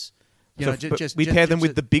offloads. We pair them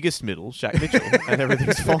with the biggest middle, Shaq Mitchell, and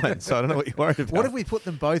everything's fine. So I don't know what you're worried about. What if we put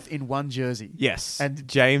them both in one jersey? Yes, and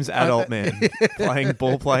James adult man playing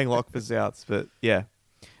lock for Souths. But yeah,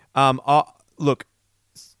 look,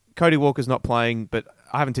 Cody Walker's not playing, but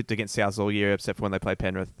I haven't tipped against Souths all year except for when they play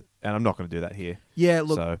Penrith, and I'm not going to do that here. Yeah,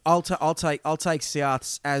 look, so. I'll take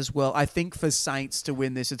Souths as well. I think for Saints to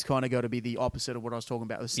win this, it's kind of got to be the opposite of what I was talking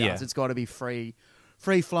about with Souths. Yeah. It's got to be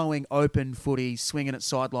free-flowing, open footy, swinging it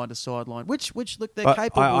sideline to sideline, which look, they're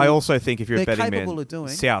capable. I also think if you're a betting man, of doing.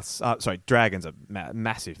 Souths, Dragons are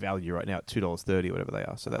massive value right now at $2.30 or whatever they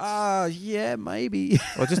are. So that's yeah, maybe.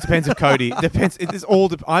 Well, it just depends if Cody depends. It is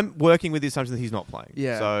all. I'm working with the assumption that he's not playing.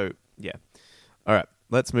 Yeah. So yeah. All right,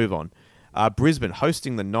 let's move on. Brisbane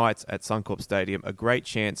hosting the Knights at Suncorp Stadium, a great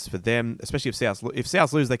chance for them, especially if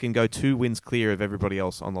Souths lose, they can go 2 wins clear of everybody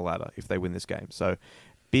else on the ladder if they win this game. So.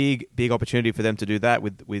 Big opportunity for them to do that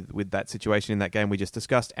with that situation in that game we just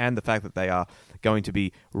discussed, and the fact that they are going to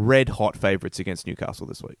be red-hot favourites against Newcastle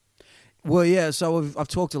this week. Well, yeah, so I've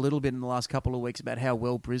talked a little bit in the last couple of weeks about how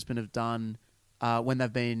well Brisbane have done when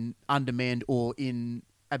they've been undermanned or in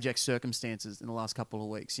abject circumstances in the last couple of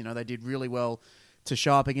weeks. You know, they did really well to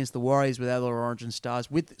show up against the Warriors without their Origin stars.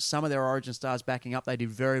 With some of their Origin stars backing up, they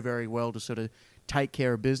did very, very well to sort of take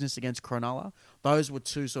care of business against Cronulla. Those were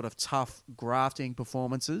 2 sort of tough grafting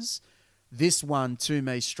performances. This one, to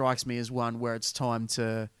me, strikes me as one where it's time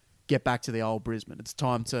to get back to the old Brisbane. It's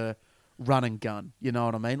time to run and gun. You know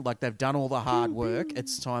what I mean? Like, they've done all the hard work.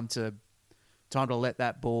 It's time to let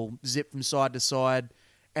that ball zip from side to side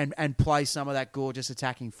and play some of that gorgeous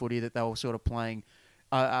attacking footy that they were sort of playing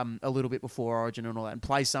a little bit before Origin and all that, and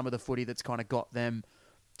play some of the footy that's kind of got them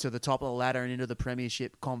to the top of the ladder and into the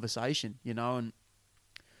premiership conversation, you know. And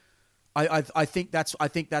I think that's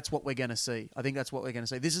what we're going to see. I think that's what we're going to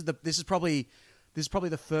see. This is probably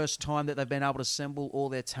the first time that they've been able to assemble all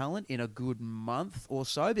their talent in a good month or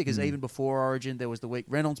so, because even before Origin, there was the week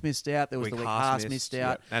Reynolds missed out, there was the week Haas missed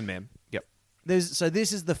out, and Mem. Yep. So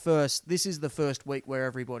this is the first week where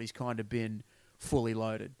everybody's kind of been fully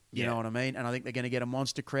loaded. You know what I mean? And I think they're going to get a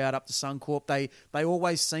monster crowd up to Suncorp. They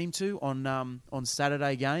always seem to on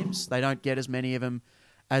Saturday games. They don't get as many of them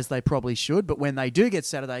as they probably should, but when they do get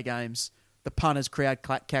Saturday games, the punters crowd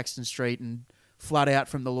Caxton Street and flood out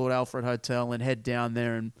from the Lord Alfred Hotel and head down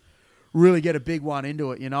there and really get a big one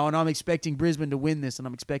into it, you know. And I'm expecting Brisbane to win this, and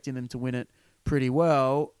I'm expecting them to win it pretty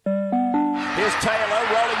well. Here's Taylor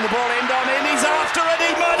rolling the ball end on end. He's after it.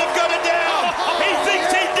 He might have got it down. He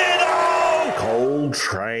thinks he did. Oh!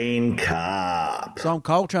 Coltrane Cup. So I'm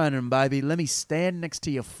Coltrane him, baby. Let me stand next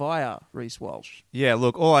to your fire, Reece Walsh. Yeah,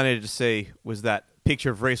 look, all I needed to see was that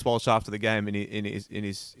picture of Reece Walsh after the game in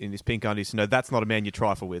his pink undies. No, that's not a man you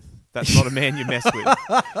trifle with. That's not a man you mess with.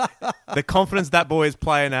 The confidence that boy is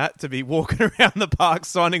playing at, to be walking around the park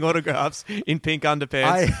signing autographs in pink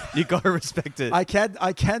underpants, you got to respect it. I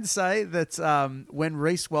can say that when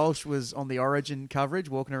Reece Walsh was on the Origin coverage,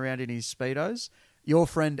 walking around in his Speedos, your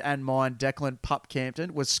friend and mine, Declan Pup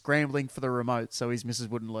Campton, was scrambling for the remote so his missus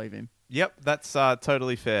wouldn't leave him. Yep, that's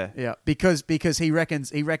totally fair. Yeah, because he reckons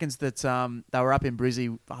that they were up in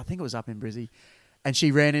Brizzy. I think it was up in Brizzy, and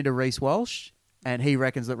she ran into Reece Walsh, and he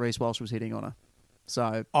reckons that Reece Walsh was hitting on her.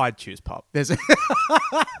 So I'd choose Pup. There's a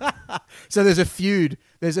feud.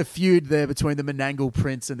 There's a feud there between the Menangle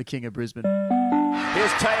Prince and the King of Brisbane.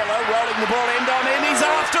 Here's Taylor rolling the ball end on end. He's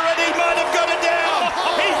after it. He might have got it down.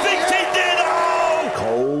 He thinks he did. Oh!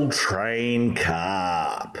 Coltrane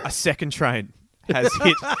Cup. A second train has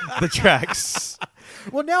hit the tracks.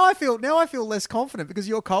 Well, now I feel less confident because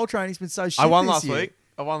your Coltrane's been so shit. I won this last year. week.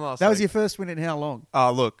 That was your first win in how long?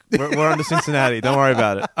 Oh, look, we're on to Cincinnati. Don't worry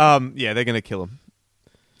about it. Yeah, they're going to kill him.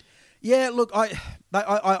 Yeah, look,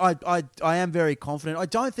 I am very confident. I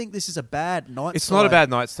don't think this is a bad Knights. It's not a bad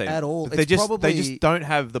Knights team at all. They just don't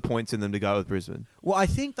have the points in them to go with Brisbane. Well, I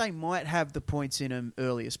think they might have the points in them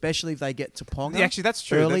early, especially if they get to Ponga. Yeah, actually, that's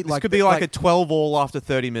true. Early, This could be like a 12-all after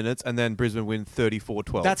 30 minutes, and then Brisbane win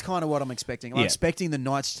 34-12. That's kind of what I'm expecting. I'm Yeah. expecting the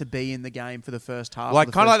Knights to be in the game for the first half.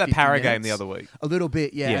 Like kind of like that 50 Para minutes. game the other week. A little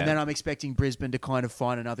bit, yeah. Yeah. And then I'm expecting Brisbane to kind of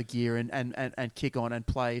find another gear and kick on and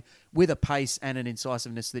play with a pace and an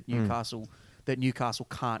incisiveness that Newcastle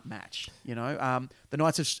can't match. You know, the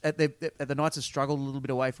Knights have struggled a little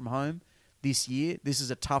bit away from home this year. This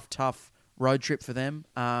is a tough road trip for them,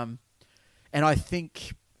 and I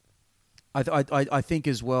think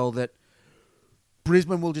as well that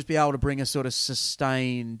Brisbane will just be able to bring a sort of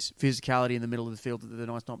sustained physicality in the middle of the field that the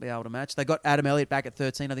Knights not be able to match. They got Adam Elliott back at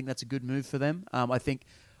 13. I think that's a good move for them. I think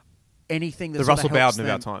anything that The sort Russell of helps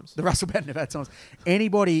Bowden of them, our times. The Russell Bowden of our times.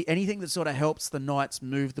 Anything that sort of helps the Knights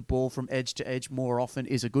move the ball from edge to edge more often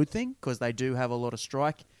is a good thing because they do have a lot of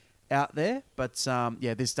strike out there. But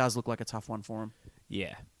this does look like a tough one for them.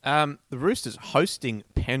 Yeah. The Roosters hosting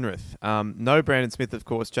Penrith. No Brandon Smith, of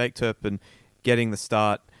course. Jake Turpin getting the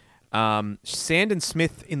start. Sandon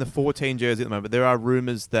Smith in the 14 jersey at the moment. But there are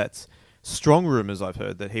strong rumours I've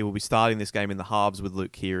heard that he will be starting this game in the halves with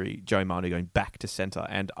Luke Keary, Joe Manu going back to centre.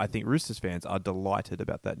 And I think Roosters fans are delighted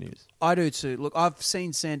about that news. I do too. Look, I've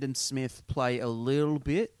seen Sandon Smith play a little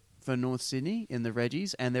bit for North Sydney in the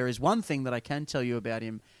Reggies. And there is one thing that I can tell you about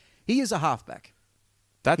him. He is a halfback.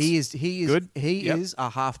 He is good. He is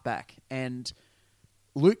a halfback, and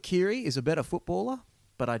Luke Keary is a better footballer,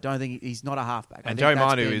 but I don't think he's not a halfback. And Joe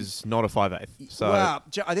Manu is not a 5'8". So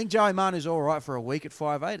I think Joey Manu's all right for a week at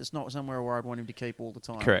 5'8". It's not somewhere where I'd want him to keep all the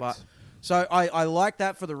time. Correct. But, so I like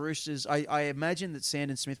that for the Roosters. I imagine that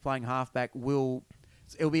Sandon Smith playing halfback it'll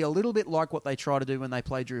be a little bit like what they try to do when they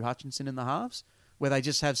play Drew Hutchinson in the halves, where they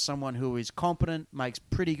just have someone who is competent, makes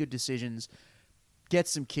pretty good decisions,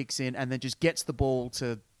 gets some kicks in, and then just gets the ball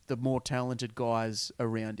to the more talented guys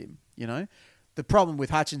around him, you know? The problem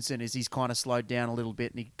with Hutchinson is he's kind of slowed down a little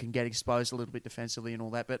bit and he can get exposed a little bit defensively and all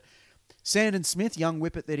that. But Sandon Smith, young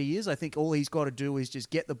whippet that he is, I think all he's got to do is just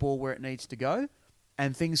get the ball where it needs to go,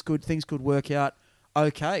 and things could work out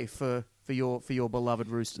okay for your beloved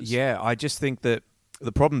Roosters. Yeah, I just think that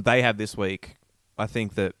the problem they have this week, I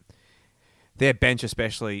think that their bench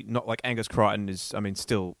especially, not like Angus Crichton is,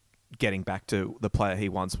 still getting back to the player he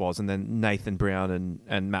once was, and then Nathan Brown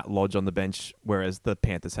and Matt Lodge on the bench, whereas the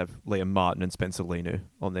Panthers have Liam Martin and Spencer Linu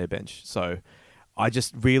on their bench. So I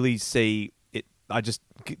just really see it. I just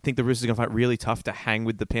think the Roosters are going to find it really tough to hang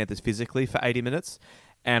with the Panthers physically for 80 minutes.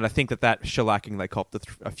 And I think that shellacking they copped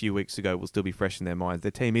a few weeks ago will still be fresh in their minds.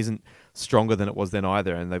 Their team isn't stronger than it was then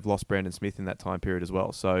either, and they've lost Brandon Smith in that time period as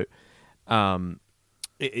well. So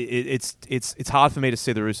it's hard for me to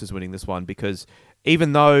see the Roosters winning this one, because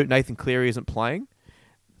even though Nathan Cleary isn't playing,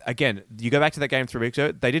 again, you go back to that game 3 weeks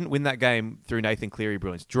ago, they didn't win that game through Nathan Cleary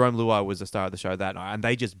brilliance. Jerome Luai was the star of the show that night, and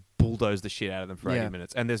they just bulldozed the shit out of them for 80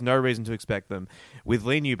 minutes. And there's no reason to expect them, with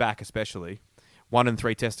Linu back especially, 1 and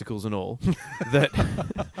 3 testicles and all, that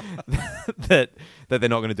they're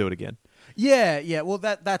not going to do it again. Yeah. Well,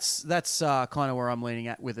 that's kind of where I'm leaning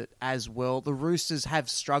at with it as well. The Roosters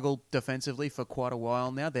have struggled defensively for quite a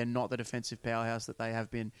while now. They're not the defensive powerhouse that they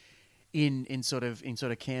have been in sort of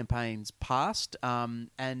campaigns past,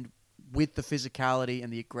 and with the physicality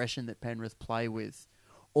and the aggression that Penrith play with,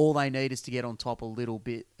 all they need is to get on top a little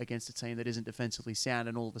bit against a team that isn't defensively sound,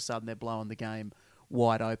 and all of a sudden they're blowing the game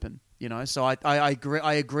wide open. You know, so I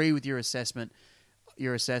agree with your assessment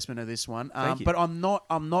of this one. But I'm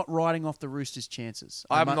not writing off the Roosters' chances.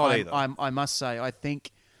 I'm not either. I must say, I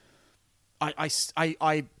think I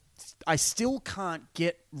still can't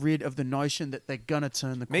get rid of the notion that they're gonna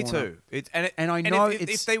turn the corner. Me too. If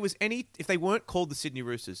they weren't called the Sydney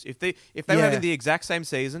Roosters, if they were having the exact same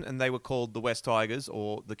season and they were called the West Tigers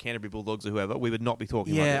or the Canterbury Bulldogs or whoever, we would not be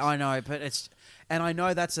talking like this. Yeah, I know, but I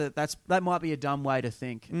know that might be a dumb way to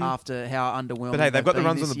think after how underwhelming. But hey, they've got the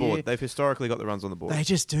runs on this the board. year. They've historically got the runs on the board. They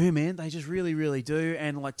just do, man. They just really, really do.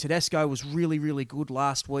 And like Tedesco was really, really good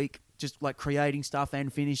last week, just like creating stuff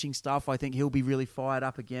and finishing stuff. I think he'll be really fired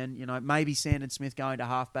up again. You know, maybe Sandon Smith going to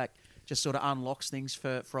halfback just sort of unlocks things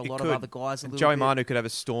for a lot of other guys. Joey Manu could have a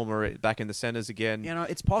stormer back in the centres again. You know,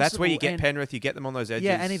 it's possible. That's where you get Penrith. You get them on those edges.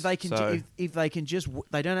 Yeah, and if they can, if they can just,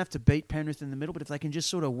 they don't have to beat Penrith in the middle, but if they can just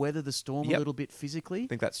sort of weather the storm a little bit physically, I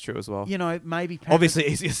think that's true as well. You know, maybe Penrith, obviously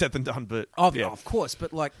easier said than done, but of course,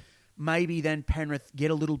 but like maybe then Penrith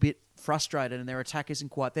get a little bit frustrated and their attack isn't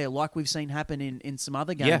quite there, like we've seen happen in some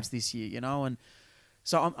other games this year. You know, and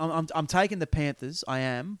so I'm taking the Panthers. I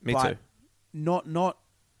am. Me but too.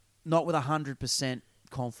 Not with 100%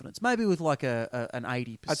 confidence. Maybe with like an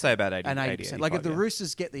 80%. I'd say about 80, an 80%. 80, Like if the 85,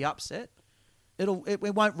 Roosters get the upset,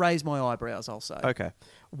 it won't raise my eyebrows, I'll say. Okay.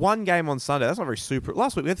 One game on Sunday. That's not very super.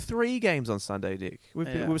 Last week we had 3 games on Sunday, Dick. We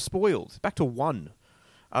were spoiled. Back to 1.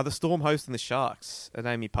 The Storm hosting the Sharks at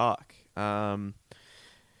Amy Park. Cronulla,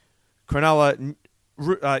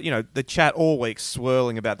 the chat all week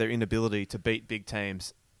swirling about their inability to beat big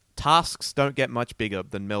teams. Tasks don't get much bigger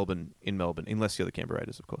than Melbourne in Melbourne, unless you're the Canberra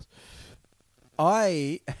Raiders, of course.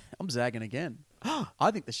 I'm zagging again.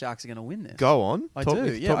 I think the Sharks are going to win this. Go on. I Talk do.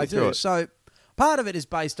 me I through do. it. So part of it is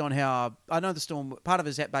based on how I know the Storm. Part of it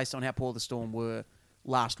is based on how poor the Storm were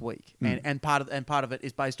last week, and part of it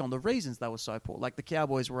is based on the reasons they were so poor. Like the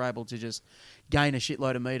Cowboys were able to just gain a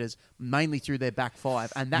shitload of meters mainly through their back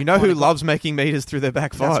five, and that who loves making meters through their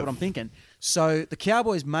back five? That's what I'm thinking. So the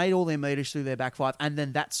Cowboys made all their meters through their back five, and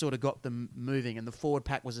then that sort of got them moving, and the forward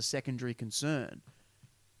pack was a secondary concern.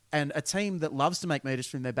 And a team that loves to make meters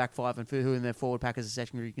from their back five and who in their forward pack is a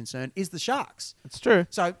secondary concern is the Sharks. It's true.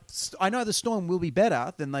 So I know the Storm will be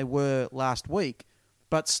better than they were last week,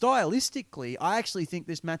 but stylistically, I actually think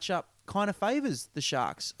this matchup kind of favours the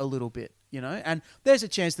Sharks a little bit, And there's a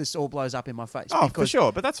chance this all blows up in my face. Oh, for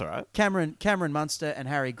sure, but that's all right. Cameron Munster and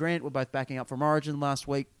Harry Grant were both backing up from Origin last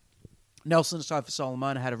week. Nelson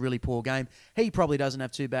Solomona had a really poor game. He probably doesn't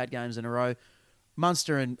have 2 bad games in a row.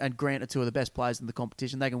 Munster and Grant are 2 of the best players in the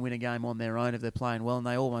competition. They can win a game on their own if they're playing well, and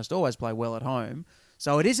they almost always play well at home.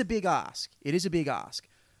 So it is a big ask.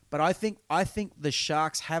 But I think the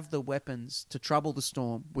Sharks have the weapons to trouble the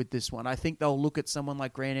Storm with this one. I think they'll look at someone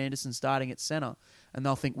like Grant Anderson starting at centre, and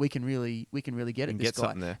they'll think we can really get at this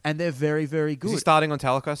guy. There. And they're very, very good. Is he starting on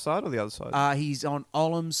Talako's side or the other side? He's on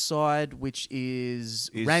Olam's side, which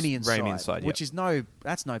is Ramian's side, yep. which is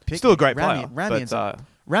that's no pick. Still a great player.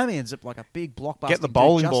 Ramian's like a big blockbuster. Get the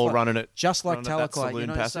bowling ball running it, just like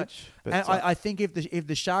Talakai. Passage. I think if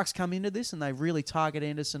the Sharks come into this and they really target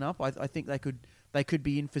Anderson up, I think they could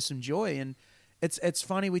be in for some joy. And it's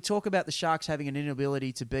funny, we talk about the Sharks having an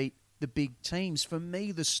inability to beat the big teams. For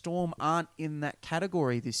me, the Storm aren't in that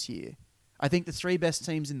category this year. I think the 3 best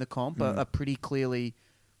teams in the comp are pretty clearly,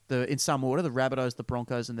 in some order, the Rabbitohs, the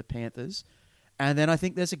Broncos, and the Panthers. And then I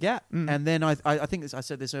think there's a gap. And then I think I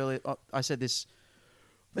said this earlier. I said this,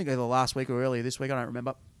 I think either last week or earlier this week. I don't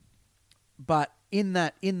remember. But in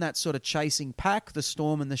that sort of chasing pack, the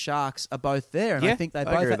Storm and the Sharks are both there. And I think they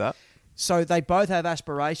both agree with that. So they both have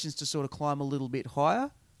aspirations to sort of climb a little bit higher.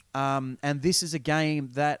 And this is a game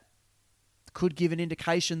that could give an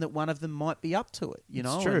indication that one of them might be up to it.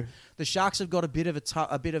 It's true. And the Sharks have got a bit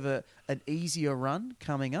of an easier run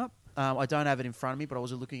coming up. I don't have it in front of me, but I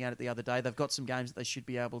was looking at it the other day. They've got some games that they should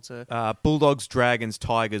be able to. Bulldogs, Dragons,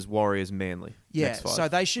 Tigers, Warriors, Manly. Yeah, so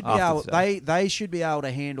they should be able. They should be able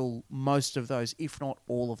to handle most of those, if not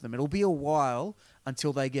all of them. It'll be a while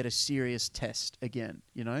until they get a serious test again,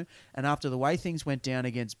 And after the way things went down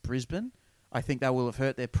against Brisbane, I think they will have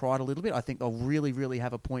hurt their pride a little bit. I think they'll really, really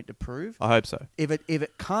have a point to prove. I hope so. If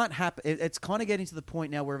it can't happen, it's kind of getting to the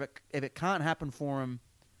point now where if it can't happen for them,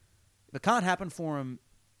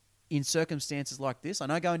 in circumstances like this, I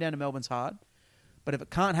know going down to Melbourne's hard, but if it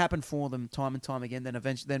can't happen for them time and time again,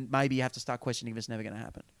 then maybe you have to start questioning if it's never going to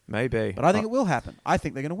happen. Maybe, but I think it will happen. I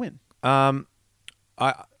think they're going to win. I'm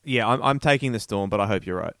taking the Storm, but I hope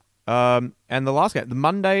you're right. And the last game, the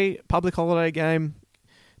Monday public holiday game,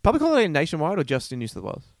 public holiday nationwide or just in New South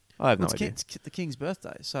Wales? I have no idea. It's the King's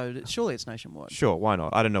birthday, so surely it's nationwide. Sure, why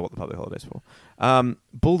not? I don't know what the public holiday's for.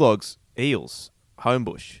 Bulldogs, Eels,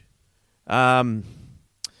 Homebush.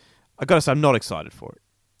 I got to say, I'm not excited for it.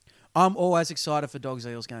 I'm always excited for Dogs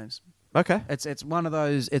Eels games. Okay, it's one of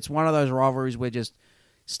those rivalries where just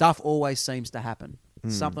stuff always seems to happen.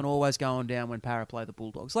 Something always going down when Para play the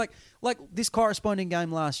Bulldogs. Like this corresponding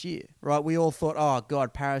game last year, right? We all thought, oh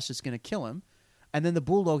God, Para's just going to kill him. And then the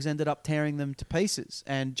Bulldogs ended up tearing them to pieces.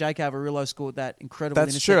 And Jake Avarillo scored that incredible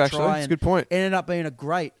intercept try. That's true, actually. That's a good point. It ended up being a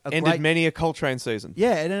great... many a Coltrane season.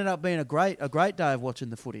 Yeah, it ended up being a great day of watching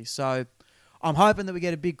the footy. So I'm hoping that we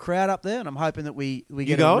get a big crowd up there, and I'm hoping that we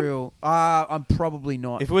get a real... I'm probably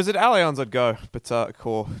not. If it was at Allianz, I'd go. But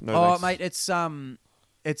Core, no thanks. Mate,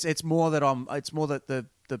 it's more that It's more that the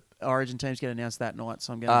Origin teams get announced that night,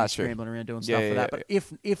 so I'm going to be scrambling around doing stuff for that. But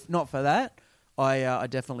if not for that, I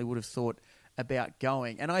definitely would have thought about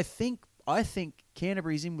going. And I think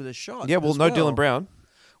Canterbury's in with a shot. Yeah, well, no Dylan Brown.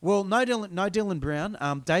 Well, no Dylan Brown.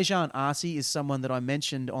 Dejan Arce is someone that I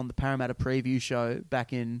mentioned on the Parramatta preview show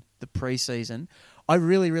back in the preseason. I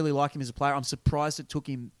really, really like him as a player. I'm surprised it took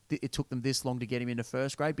them this long to get him into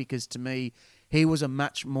first grade, because to me, he was a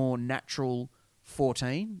much more natural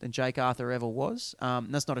 14 than Jake Arthur ever was.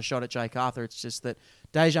 And that's not a shot at Jake Arthur. It's just that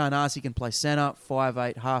Dejan Arce can play centre,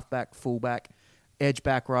 5'8", halfback, fullback, edge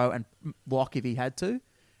back row, and lock if he had to.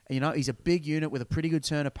 You know, he's a big unit with a pretty good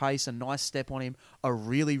turn of pace, a nice step on him, a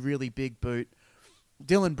really, really big boot.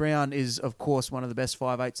 Dylan Brown is, of course, one of the best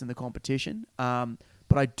 5'8s in the competition.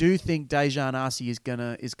 But I do think Dejan Arce is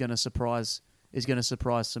gonna surprise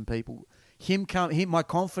some people. My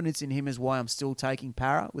confidence in him is why I'm still taking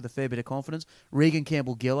Para with a fair bit of confidence. Regan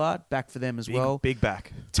Campbell-Gillard, back for them as well. Big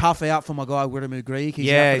back. Tough out for my guy, Wiremu Greig.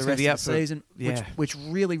 He's out for the rest of the season, which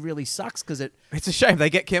really, really sucks because it's a shame. They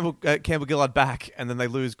get Campbell-Gillard back and then they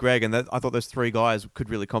lose Greg, and I thought those three guys could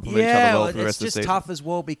really complement each other well for the rest of the season. It's just tough as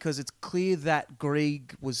well because it's clear that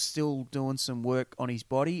Greig was still doing some work on his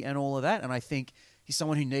body and all of that, and I think he's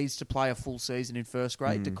someone who needs to play a full season in first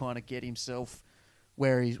grade to kind of get himself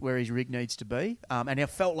where his rig needs to be. And it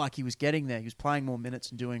felt like he was getting there. He was playing more minutes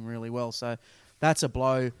and doing really well. So that's a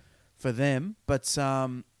blow for them. But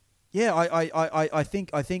I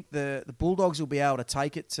think the Bulldogs will be able to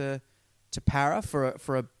take it to Para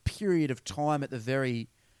for a period of time at the very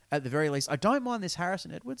least. I don't mind this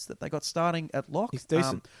Harrison Edwards that they got starting at lock. He's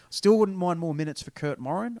decent. Still wouldn't mind more minutes for Kurt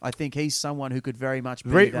Morin. I think he's someone who could very much be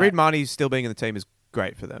Reed Marnie still being in the team is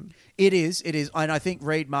great for them. It is. And I think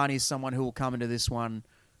Reed Marnie is someone who will come into this one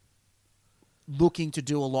looking to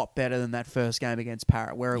do a lot better than that first game against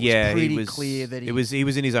Para, where it was pretty clear that he was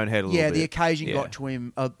in his own head a little bit. Yeah, the occasion got to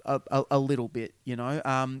him a little bit, you know.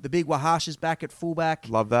 The big Wahash is back at fullback.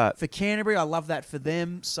 Love that. For Canterbury, I love that for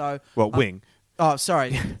them. So wing. Oh,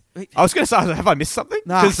 sorry. I was going to say, have I missed something?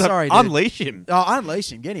 No, sorry, dude. Unleash him. Oh,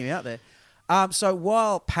 unleash him. Get him out there. So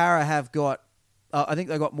while Para have got, I think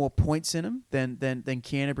they've got more points in them than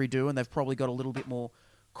Canterbury do, and they've probably got a little bit more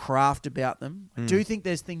craft about them. I do think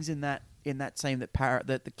there's things in that team that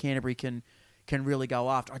the Canterbury can really go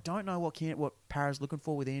after. I don't know what Para's looking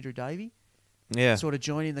for with Andrew Davey. Yeah. Sort of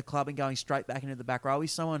joining the club and going straight back into the back row.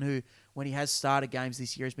 He's someone who, when he has started games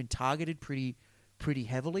this year, has been targeted pretty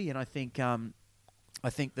heavily, and I think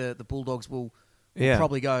the Bulldogs will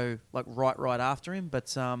probably go like right after him.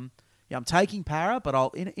 But I'm taking Para, but I'll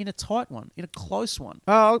in a tight one, in a close one,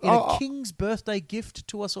 a King's birthday gift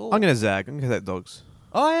to us all. I'm going to zag. I'm going to take Dogs.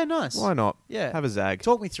 Oh yeah, nice. Why not? Yeah, have a zag.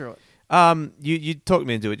 Talk me through it. You talked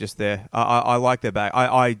me into it just there. I like their back.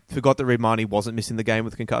 I forgot that Reed Marnie wasn't missing the game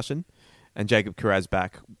with concussion, and Jacob Kiraz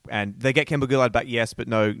back, and they get Campbell-Gillard back, yes, but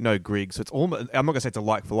no Grigg. So it's almost, I'm not gonna say it's a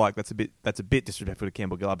like for like. That's a bit disrespectful to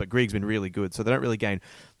Campbell-Gillard, but Grigg's been really good, so they don't really gain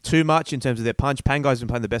too much in terms of their punch. Pangai's been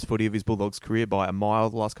playing the best footy of his Bulldogs career by a mile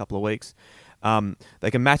the last couple of weeks.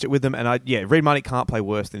 They can match it with them, and Reed Marnie can't play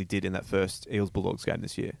worse than he did in that first Eels-Bulldogs game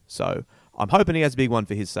this year. So I'm hoping he has a big one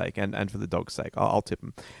for his sake and for the Dogs' sake. I'll tip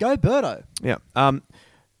him. Go Birdo. Yeah.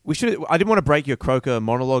 I didn't want to break your Croker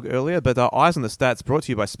monologue earlier, but Eyes on the Stats brought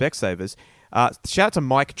to you by Specsavers. Shout out to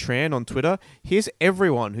Mike Tran on Twitter. Here's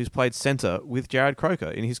everyone who's played centre with Jared Croker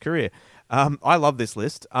in his career. I love this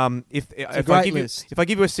list. If I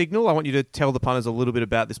give you a signal, I want you to tell the punters a little bit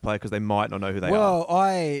about this player because they might not know who they are. Well,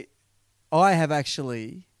 I have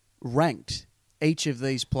actually ranked each of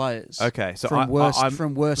these players. Okay, so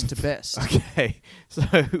from worst to best. Okay, so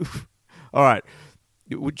all right.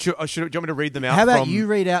 Do you want me to read them out? How about you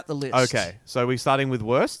read out the list? Okay, so we're starting with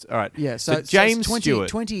worst. All right. Yeah. So James 24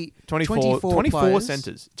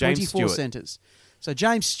 centres. James 24 Stewart. Centres. So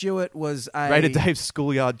James Stewart was Raider Dave's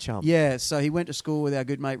schoolyard chum. Yeah. So he went to school with our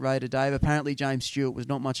good mate Raider Dave. Apparently James Stewart was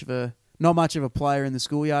not much of a player in the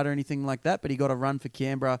schoolyard or anything like that, but he got a run for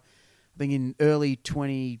Canberra, I think in early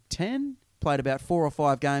 2010. Played about 4 or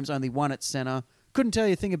 5 games, only one at centre. Couldn't tell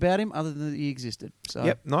you a thing about him other than that he existed. So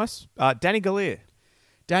yep, nice. Danny Galea.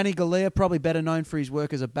 Danny Galea, probably better known for his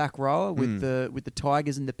work as a back rower with the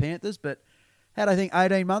Tigers and the Panthers, but had, I think,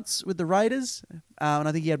 18 months with the Raiders, and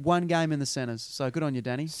I think he had 1 game in the centres. So good on you,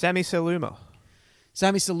 Danny. Sammy Saluma,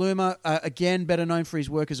 again, better known for his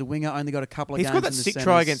work as a winger, only got a couple of games in the centres. He's got that sick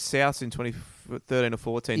try against Souths in 2013 or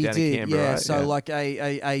 14 down in Canberra. Yeah, right? so like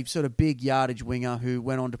a sort of big yardage winger who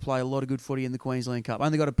went on to play a lot of good footy in the Queensland Cup.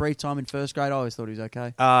 Only got a brief time in first grade. I always thought he was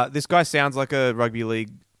okay. This guy sounds like a Rugby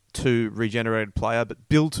League 2 regenerated player, but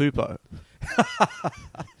Bill Tupou.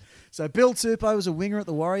 So Bill Tupou was a winger at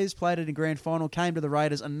the Warriors, played it in grand final, came to the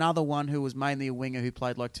Raiders, another one who was mainly a winger who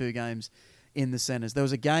played like 2 games in the centres. There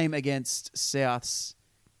was a game against Souths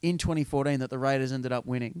in 2014 that the Raiders ended up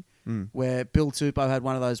winning, where Bill Tupou had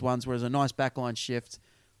one of those ones where it was a nice backline shift,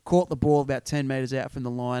 caught the ball about 10 metres out from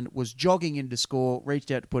the line, was jogging in to score,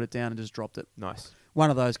 reached out to put it down and just dropped it. Nice. One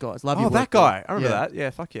of those guys. Love your work, that guy. Bob. I remember that. Yeah,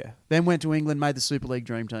 fuck yeah. Then went to England, made the Super League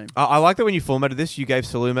dream team. I like that when you formatted this, you gave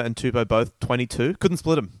Saluma and Tupou both 22. Couldn't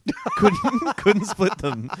split them. couldn't split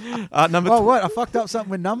them. What? I fucked up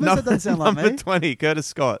something with numbers? That doesn't sound like me. Number 20, Curtis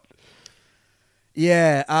Scott.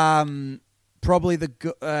 Yeah. Probably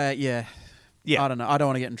yeah. Yeah. I don't know. I don't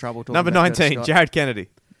want to get in trouble talking Number about 19, Curtis Scott. Jared Kennedy.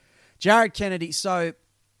 Jared Kennedy, so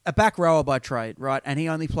a back rower by trade, right? And he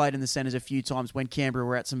only played in the centres a few times when Canberra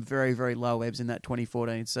were at some very, very low ebbs in that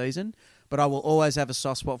 2014 season. But I will always have a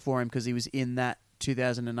soft spot for him because he was in that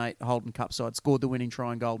 2008 Holden Cup side, scored the winning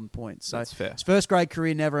try and golden points. So That's fair. His first grade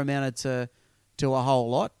career never amounted to a whole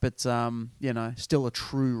lot, but still a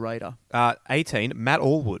true Raider. 18, Matt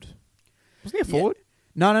Allwood. Wasn't he a forward?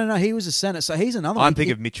 No. He was a centre, so he's another one. I'm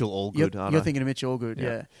thinking of Mitchell Allgood. You're thinking of Mitchell Allgood,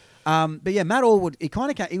 Yeah. But yeah, Matt Allwood,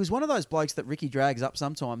 he was one of those blokes that Ricky drags up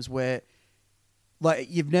sometimes where like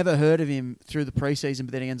you've never heard of him through the preseason,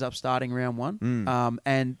 but then he ends up starting round one.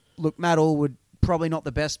 And look, Matt Allwood, probably not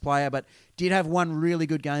the best player, but did have one really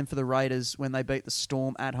good game for the Raiders when they beat the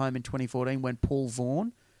Storm at home in 2014 when Paul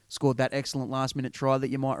Vaughan scored that excellent last-minute try that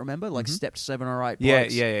you might remember, stepped 7 or 8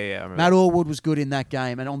 blokes. Yeah. I remember. Matt Allwood was good in that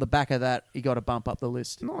game, and on the back of that, he got a bump up the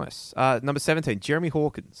list. Nice. Number 17, Jeremy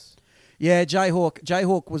Hawkins. Yeah,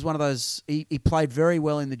 Jayhawk was one of those. He played very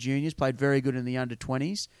well in the juniors, played very good in the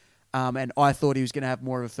under-20s, and I thought he was going to have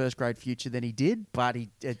more of a first-grade future than he did, but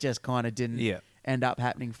it just kind of didn't end up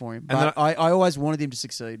happening for him. But I always wanted him to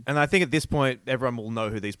succeed. And I think at this point, everyone will know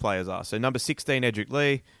who these players are. So number 16, Edric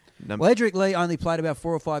Lee. Edric Lee only played about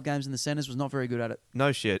 4 or 5 games in the centres, was not very good at it.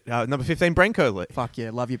 No shit. Number 15, Brenko Lee. Fuck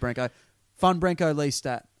yeah, love you, Brenko. Fun Brenko Lee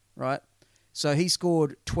stat, right? So he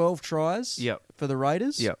scored 12 tries for the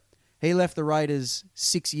Raiders. Yep. He left the Raiders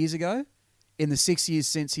 6 years ago. In the 6 years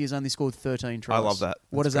since, he has only scored 13 tries. I love that.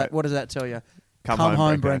 What does that tell you? Come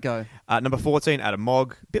home, Brenko. Number 14, Adam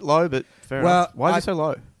Mogg. Bit low, but fair enough. Why is he so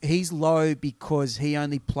low? He's low because he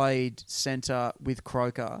only played centre with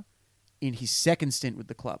Croker in his second stint with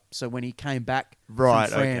the club. So when he came back from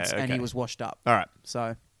France and he was washed up. All right.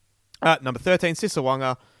 So number 13,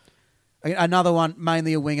 Sisawanga. Another one,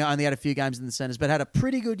 mainly a winger, only had a few games in the centres, but had a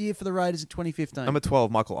pretty good year for the Raiders in 2015. Number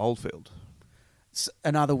 12, Michael Oldfield.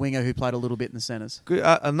 Another winger who played a little bit in the centres. Good.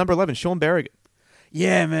 Number 11, Sean Berrigan.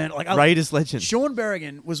 Yeah, man. Raiders legend. Sean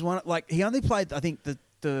Berrigan was one. He only played, I think,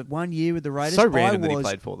 the 1 year with the Raiders. So random that he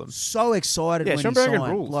played for them. So excited when Sean he Berrigan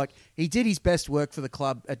signed. rules. He did his best work for the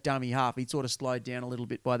club at dummy half. He'd sort of slowed down a little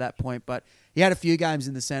bit by that point, but he had a few games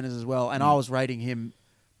in the centres as well, and I was rating him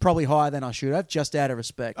probably higher than I should have, just out of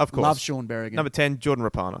respect. Of course. Love Sean Berrigan. Number 10, Jordan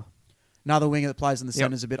Rapana. Another winger that plays in the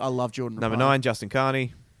centres a bit. I love Jordan Rapana. Number 9, Justin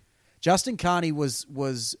Carney. Justin Carney was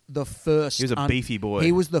the first. He was a beefy boy.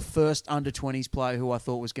 He was the first under-20s player who I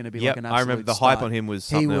thought was going to be like an absolute I remember the star. hype on him was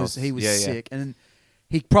something else. He was sick. And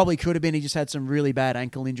he probably could have been. He just had some really bad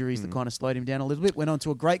ankle injuries that kind of slowed him down a little bit. Went on to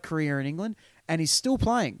a great career in England, and he's still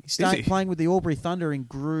playing. He's playing with the Albury Thunder in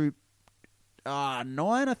Group 9,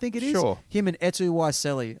 I think it is. Sure. Him and Etu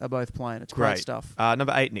Waiseli are both playing. It's great stuff.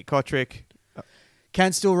 Number 8, Nick Kotrick.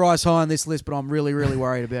 Can still rise high on this list, but I'm really, really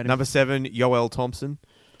worried about him. Number 7, Yoel Thompson.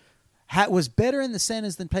 Was better in the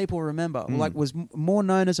centres than people remember. Was more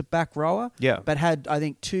known as a back rower. Yeah. But had, I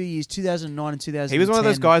think, 2 years, 2009 and 2010. He was one of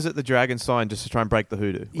those guys that the Dragons signed just to try and break the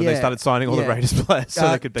hoodoo when they started signing all the Raiders players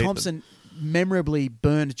so they could beat Thompson them. memorably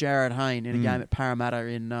burned Jared Hayne in a game at Parramatta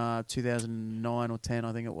in 2009 or 10,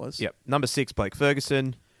 I think it was. Yep. Number 6, Blake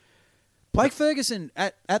Ferguson. Blake Ferguson,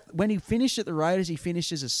 when he finished at the Raiders, he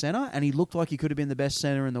finished as a centre, and he looked like he could have been the best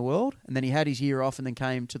centre in the world. And then he had his year off and then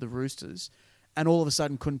came to the Roosters. And all of a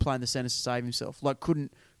sudden couldn't play in the centres to save himself.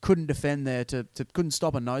 Couldn't defend there, couldn't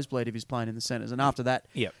stop a nosebleed if he was playing in the centres. And after that,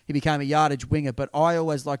 he became a yardage winger. But I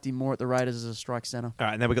always liked him more at the Raiders as a strike centre. All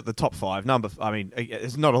right, and then we've got the top 5.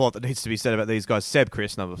 There's not a lot that needs to be said about these guys. Seb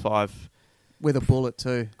Chris, number 5. With a bullet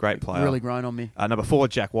too. Great player. Really grown on me. Number 4,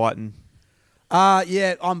 Jack Whiten. He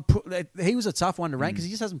was a tough one to rank because he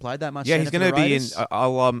just hasn't played that much. Yeah, he's going to be in.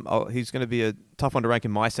 He's going to be a tough one to rank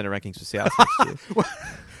in my centre rankings for South next year.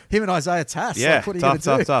 Him and Isaiah Tass. Yeah, what are you going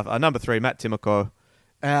to do? tough. Number 3, Matt Timoko.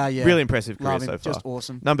 Yeah. Really impressive career Love him. so far. Just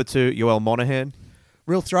awesome. Number 2, Yoel Monahan.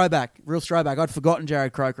 Real throwback. I'd forgotten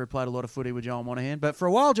Jared Croker had played a lot of footy with Joel Monahan. But for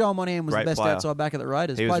a while, Joel Monahan was Great the best player. outside back at the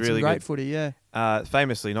Raiders. He was played really some great good. footy, yeah.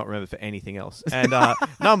 Famously not remembered for anything else. And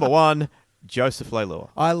number 1, Joseph Leilua.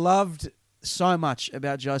 I loved so much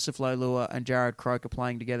about Joseph Leilua and Jared Croker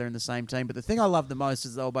playing together in the same team. But the thing I loved the most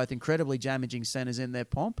is they were both incredibly damaging centres in their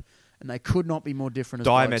pomp. and they could not be more different as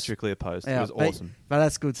blokes. Diametrically opposed. It was awesome. But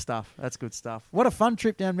that's good stuff. That's good stuff. What a fun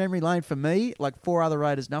trip down memory lane for me, like 4 other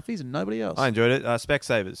Raiders nuffies and nobody else. I enjoyed it.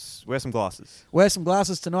 Specsavers, wear some glasses. Wear some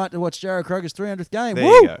glasses tonight to watch Jared Kroger's 300th game. There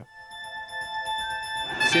Woo! you go.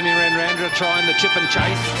 Simi Radradra trying the chip and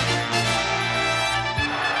chase.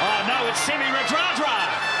 Oh no, it's Simi Radradra.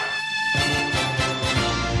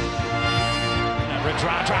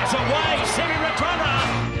 Radradra's away. Simi Radradra.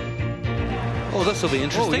 Oh, this will be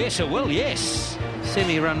interesting. Oh yes, it will. Yes.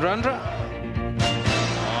 Semi Radradra.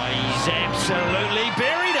 Oh, he's absolutely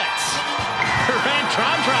buried it.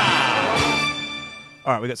 Radradra.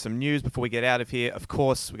 All right, we've got some news before we get out of here. Of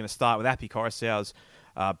course, we're going to start with Api Coruscant's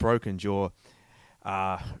broken jaw.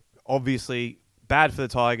 Obviously, bad for the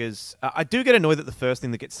Tigers. I do get annoyed that the first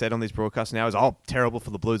thing that gets said on these broadcasts now is, oh, terrible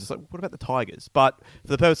for the Blues. It's like, what about the Tigers? But for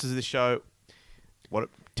the purposes of this show,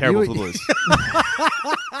 terrible for the Blues.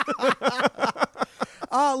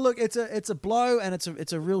 Oh, look, it's a blow, and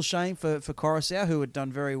it's a real shame for Coruscant, who had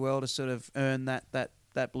done very well to sort of earn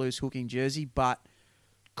that Blues hooking jersey. But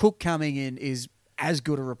Cook coming in is as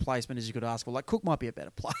good a replacement as you could ask for. Like, Cook might be a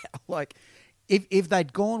better player. Like, if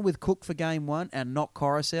they'd gone with Cook for game one and not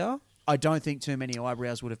Coruscant, I don't think too many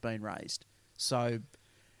eyebrows would have been raised. So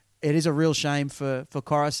it is a real shame for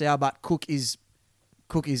Coruscant, but Cook is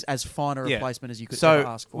as fine a replacement as you could ever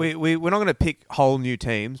ask for. We're not going to pick whole new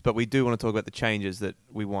teams, but we do want to talk about the changes that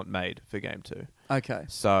we want made for game 2. Okay.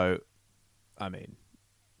 So, I mean,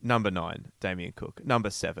 number 9, Damien Cook. Number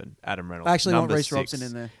 7, Adam Reynolds. I actually number want Reece 6, Robson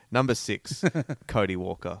in there. Number 6, Cody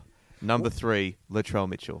Walker. Number 3, Latrell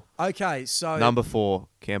Mitchell. Okay, so... Number 4,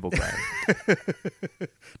 Campbell Graham.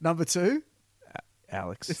 Number 2?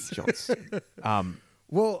 Alex Johnson.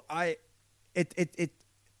 Well,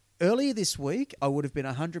 earlier this week, I would have been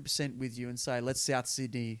 100% with you and say, let's South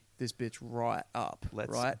Sydney this bitch right up.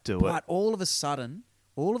 Let's right? do it. But all of a sudden,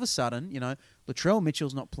 Latrell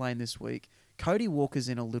Mitchell's not playing this week. Cody Walker's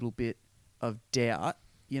in a little bit of doubt,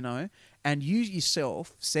 and you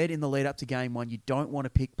yourself said in the lead up to game 1, you don't want to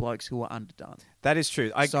pick blokes who are underdone. That is true.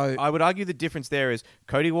 I would argue the difference there is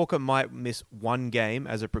Cody Walker might miss 1 game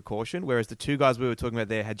as a precaution, whereas the 2 guys we were talking about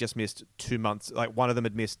there had just missed 2 months. Like, one of them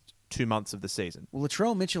had missed 2 months of the season. Well,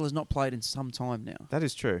 Latrell Mitchell has not played in some time now. That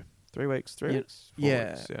is true. 3 weeks, 3 weeks, 4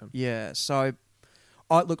 weeks. Yeah. So,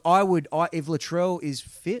 if Latrell is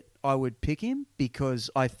fit, I would pick him because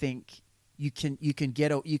I think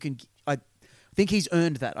I think he's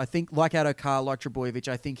earned that. I think, like Addo-Carr, like Trbojevic,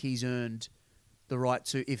 I think he's earned the right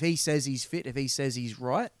to. If he says he's fit, if he says he's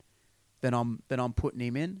right, then I'm putting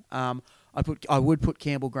him in. I would put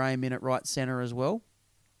Campbell Graham in at right centre as well.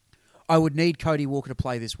 I would need Cody Walker to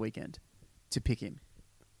play this weekend to pick him.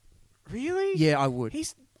 Really? Yeah, I would.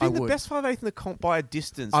 He's been the best 5'8" in the comp by a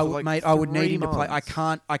distance. I would need him to play. I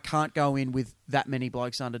can't go in with that many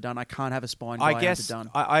blokes underdone. I can't have a spine guy underdone.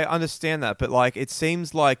 I understand that, but it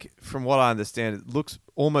seems like, from what I understand, it looks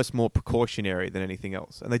almost more precautionary than anything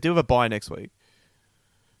else. And they do have a bye next week.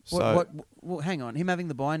 Well, hang on. Him having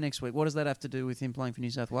the bye next week, what does that have to do with him playing for New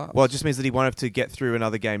South Wales? Well, it just means that he won't have to get through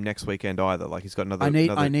another game next weekend either. Like, he's got another.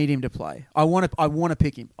 I need him to play. I want to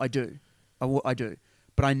pick him. I do. I do.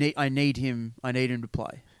 But I need him to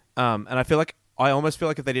play. And I almost feel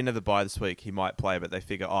like if they didn't have the bye this week, he might play, but they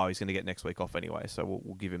figure, he's going to get next week off anyway, so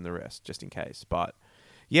we'll give him the rest just in case. But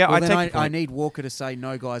yeah, I need Walker to say,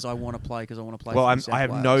 no, guys, I want to play because I want to play. Well, for New South I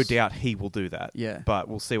have Wales. no doubt he will do that. Yeah, but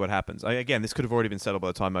we'll see what happens. Again, this could have already been settled by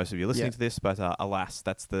the time most of you are listening to this, but alas,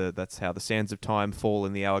 that's how the sands of time fall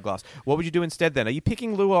in the hourglass. What would you do instead then? Are you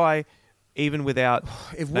picking Luai even without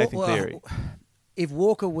Nathan Cleary? If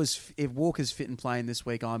Walker's fit and playing this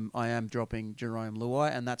week, I am dropping Jerome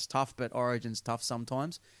Luai, and that's tough. But Origin's tough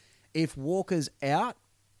sometimes. If Walker's out,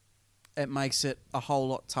 it makes it a whole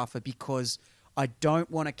lot tougher because I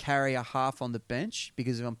don't want to carry a half on the bench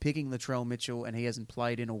because if I'm picking Latrell Mitchell and he hasn't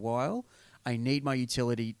played in a while, I need my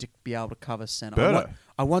utility to be able to cover centre.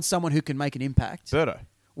 I want someone who can make an impact. Birdo.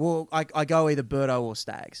 Well, I go either Birdo or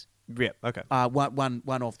Staggs. Yeah, okay.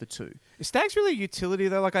 One of the two. Is Staggs really a utility,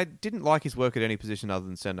 though? I didn't like his work at any position other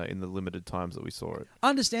than centre in the limited times that we saw it.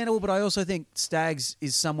 Understandable, but I also think Staggs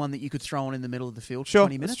is someone that you could throw on in the middle of the field for Sure,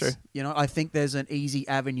 20 minutes. that's true. I think there's an easy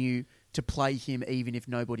avenue to play him even if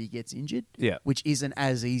nobody gets injured. Yeah. Which isn't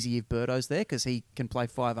as easy if Birdo's there because he can play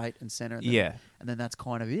 5'8" and centre. And then that's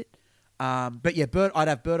kind of it. But yeah, I'd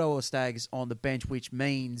have Birdo or Staggs on the bench, which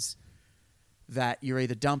means that you're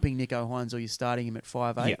either dumping Nicho Hynes or you're starting him at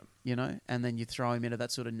 5'8", and then you throw him into that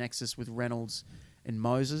sort of nexus with Reynolds and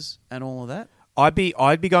Moses and all of that. I'd be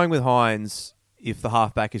going with Hynes if the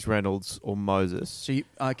halfback is Reynolds or Moses. So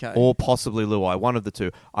okay. Or possibly Luai, one of the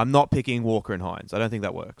two. I'm not picking Walker and Hynes. I don't think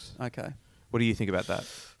that works. Okay. What do you think about that?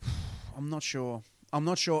 I'm not sure.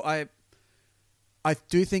 I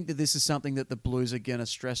do think that this is something that the Blues are going to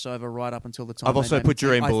stress over right up until the time. I've also put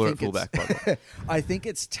Jureen Buller at fullback, by the way. I think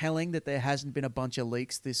it's telling that there hasn't been a bunch of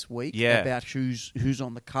leaks this week about who's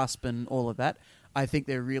on the cusp and all of that. I think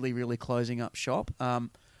they're really, really closing up shop.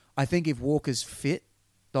 I think if Walker's fit,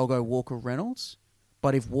 they'll go Walker Reynolds.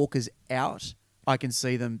 But if Walker's out, I can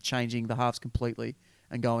see them changing the halves completely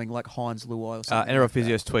and going like Hines Luai or something. NRL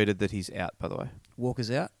Physios tweeted that he's out, by the way.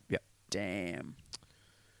 Walker's out? Yep. Damn.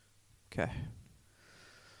 Okay.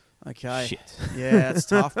 Shit. Yeah, that's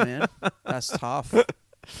tough, man. That's tough.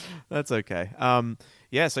 That's okay.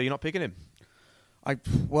 So you're not picking him?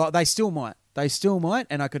 Well, they still might.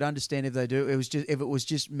 And I could understand if they do. If it was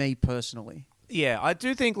just me personally. Yeah, I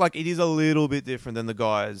do think like it is a little bit different than the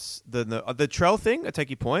guys. The Trell thing, I take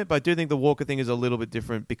your point, but I do think the Walker thing is a little bit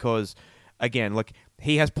different because, again, like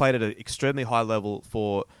he has played at an extremely high level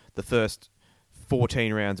for the first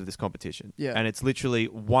 14 rounds of this competition. Yeah. And it's literally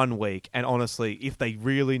 1 week. And honestly, if they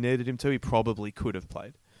really needed him to, he probably could have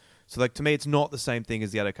played. So, like, to me, it's not the same thing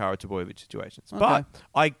as the Adokara Trbojevic situations. Okay. But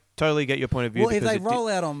I totally get your point of view. Well, if they roll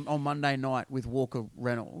out on Monday night with Walker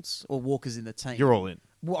Reynolds or Walker's in the team, you're all in.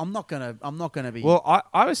 Well, I'm not gonna be. Well,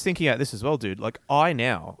 I was thinking about this as well, dude. Like,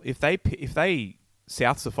 if they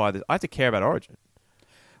Southsify this, I have to care about Origin.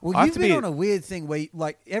 Well, you've been on a weird thing where,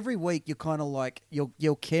 like, every week you're kind of like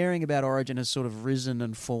you're caring about Origin has sort of risen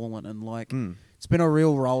and fallen, and like it's been a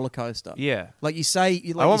real roller coaster. Yeah, like you say,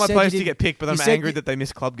 I want my players to get picked, but I'm angry that they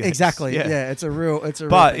miss club games. Exactly. Yeah, it's a real.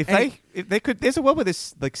 But if they could, there's a world where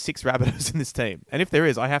there's like 6 Rabbitohs in this team, and if there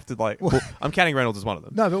is, I have to like. Well, I'm counting Reynolds as one of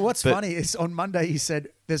them. No, but what's funny is on Monday you said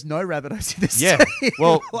there's no Rabbitohs in this team.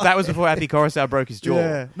 Well, that was before Api Coruscant broke his jaw.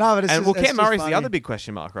 Yeah, no, but Cam Murray's the other big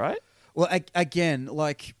question mark, right? Well, again,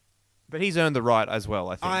 like. But he's earned the right as well,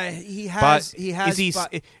 I think. He has.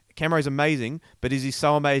 Cam Murray's amazing, but is he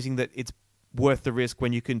so amazing that it's worth the risk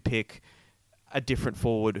when you can pick a different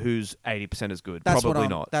forward who's 80% as good? Probably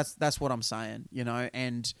not. That's what I'm saying, you know.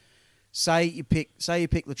 And say you pick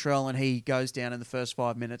Latrell and he goes down in the first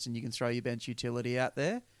 5 minutes, and you can throw your bench utility out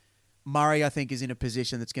there. Murray, I think, is in a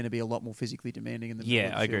position that's going to be a lot more physically demanding in the middle of the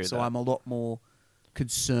field. I agree with so that. I'm a lot more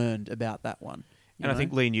concerned about that one. And I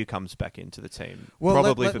think Lee New comes back into the team. Well,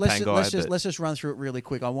 probably for Pangai. Let's just run through it really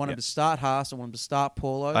quick. I want him to start Haas. I want him to start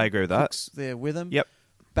Paulo. I agree with that. Cook's there with him. Yep.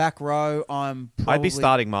 Back row, I'd be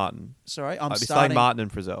starting Martin. Sorry, I'd be starting Martin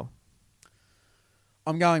and Frizzell.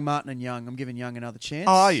 I'm going Martin and Young. I'm giving Young another chance.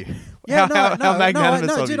 Oh, are you? Yeah, how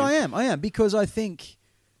magnanimous of dude, you. I am because I think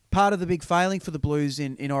part of the big failing for the Blues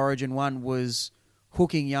in Origin 1 was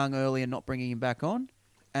hooking Young early and not bringing him back on.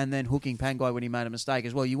 And then hooking Pangai when he made a mistake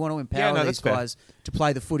as well. You want to empower these guys to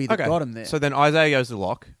play the footy that got him there. So then Isaiah goes to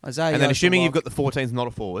lock. And then assuming you've got the 14th not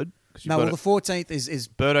a forward. No, well, the 14th is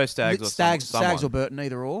Berto, Staggs, or Staggs or Burton,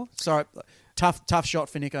 either or. Sorry, tough shot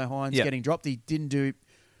for Nico Hines getting dropped. He didn't do.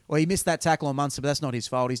 Well, he missed that tackle on Munster, but that's not his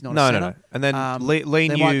fault. He's not. No. And then Lee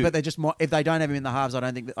New, but they just if they don't have him in the halves, I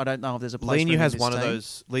don't know if there's a place. Lee New has one of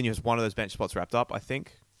those. Lee New has one of those bench spots wrapped up. I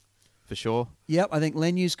think, for sure. Yep, I think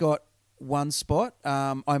Lee New's got one spot.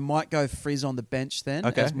 I might go Frizz on the bench then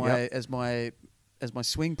as my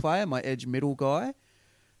swing player, my edge middle guy.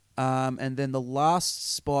 And then the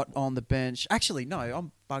last spot on the bench. Actually, no,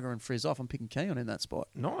 I'm buggering Frizz off. I'm picking Keon in that spot.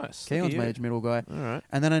 Nice. Keon's my edge middle guy. All right.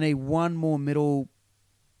 And then I need one more middle.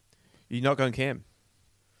 You're not going Cam?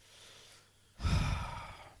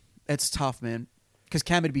 It's tough, man. Because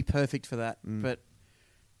Cam would be perfect for that. But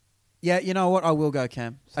yeah, you know what? I will go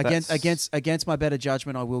Cam. So against my better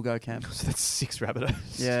judgment, I will go Cam. So that's 6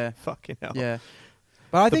 Rabbitohs. Yeah. Fucking hell. Yeah.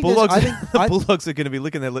 But I think the Bulldogs are going to be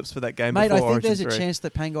licking their lips for that game. Mate, before I think Origin there's 3. a chance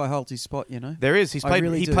that Pangai holds his spot. You know, there is. He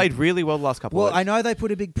played really well the last couple. Well, of weeks. I know they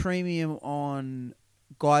put a big premium on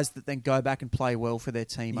guys that then go back and play well for their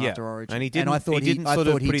team after Origin. And he didn't. And I thought he didn't sort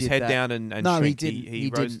of put his head down and no, shrink. he didn't.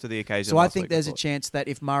 He rose to the occasion. So I think there's a chance that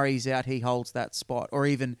if Murray's out, he holds that spot, or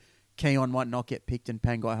even Keon might not get picked and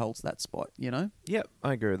Pangai holds that spot. You know. Yep,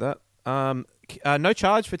 I agree with that. No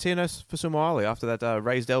charge for Tino Fasumoale after that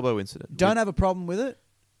raised elbow incident. Don't have a problem with it.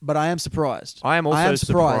 But I am surprised. I am also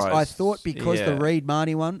surprised. I thought because the Reed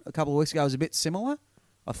Marnie one a couple of weeks ago was a bit similar,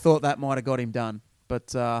 I thought that might have got him done. But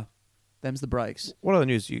them's the breaks. What other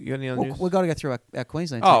news? You got any other news? We've got to go through our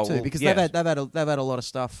Queensland team too, because they've had a lot of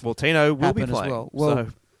stuff. Well, Tino will be as playing. well. Well,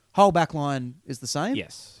 whole back line is the same.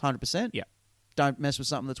 Yes, 100%. Yeah. Don't mess with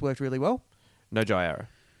something that's worked really well. No Jai Arrow.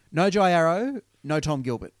 No Jai Arrow. No Tom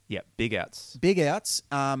Gilbert. Yeah, big outs. Big outs.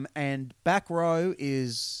 And back row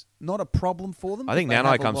is not a problem for them. I think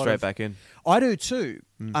Nanai comes straight back in. I do too.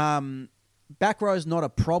 Back row is not a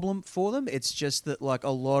problem for them. It's just that like a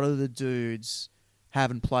lot of the dudes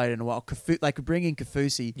haven't played in a while. They could bring in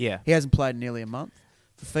Kaufusi. Yeah. He hasn't played in nearly a month.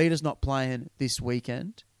 Fafita's not playing this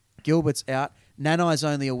weekend. Gilbert's out. Nanai's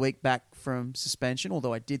only a week back from suspension,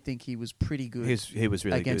 although I did think he was pretty good He was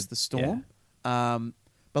really against good. the Storm.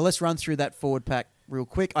 But let's run through that forward pack real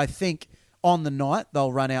quick. I think on the night,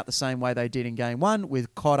 they'll run out the same way they did in Game 1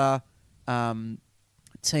 with Cotter,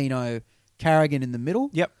 Tino, Carrigan in the middle.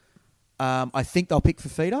 Yep. I think they'll pick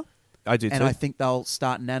Fafita. I do too. And I think they'll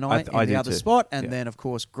start Nanai I in the do other too. spot. And Yeah. then, of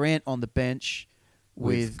course, Grant on the bench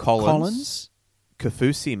with Collins.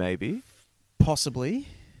 Kaufusi maybe. Possibly.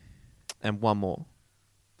 And one more.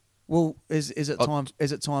 Well, is it time?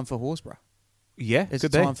 Is it time for Horsburgh? Yeah, Is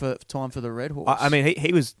could it be. time for the Red Horse? I mean,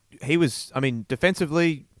 he was. I mean,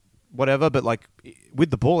 defensively, whatever, but like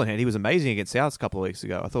with the ball in hand, he was amazing against Souths a couple of weeks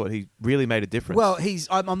ago. I thought he really made a difference. Well,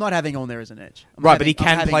 I'm not having on there as an edge. Right, but he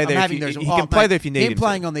can play there if you- he can play there if you need him Him to.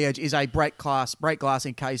 playing on the edge is a break glass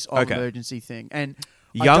in case of Okay. emergency thing. And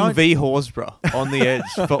Young v Horsburgh on the edge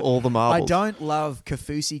for all the marbles. I don't love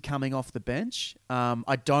Kaufusi coming off the bench.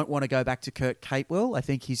 I don't want to go back to Kurt Capewell. I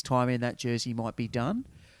think his time in that jersey might be done.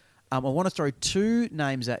 I want to throw two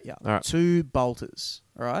names at you. All right. Two bolters.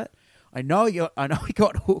 All right. I know he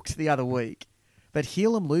got hooked the other week, but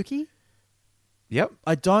Helam Lukey. Yep.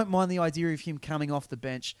 I don't mind the idea of him coming off the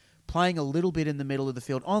bench, playing a little bit in the middle of the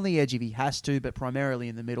field, on the edge if he has to, but primarily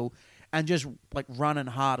in the middle, and just like running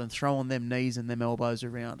hard and throwing them knees and them elbows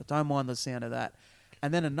around. I don't mind the sound of that.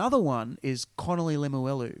 And then another one is Connolly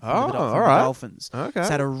Lemuelu from the Dolphins. Okay. He's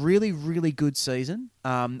had a really, really good season.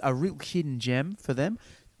 A real hidden gem for them.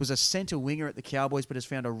 Was a centre winger at the Cowboys, but has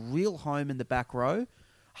found a real home in the back row.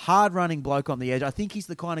 Hard-running bloke on the edge. I think he's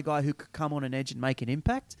the kind of guy who could come on an edge and make an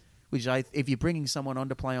impact, which if you're bringing someone on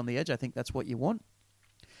to play on the edge, I think that's what you want.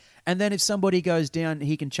 And then if somebody goes down,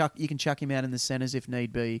 you can chuck him out in the centres if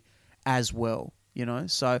need be as well. You know,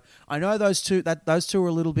 so I know those two are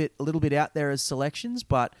a little bit out there as selections,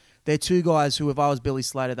 but they're two guys who, if I was Billy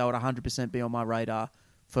Slater, they would 100% be on my radar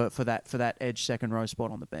for that edge second row spot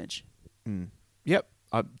on the bench. Yep.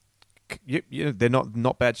 They're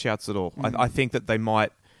not bad shouts at all. I think that they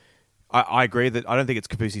might. I agree that I don't think it's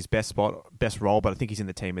Kaufusi's best role, but I think he's in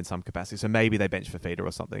the team in some capacity. So maybe they bench Fafita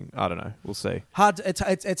or something. I don't know. We'll see.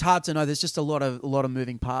 It's hard to know. There's just a lot of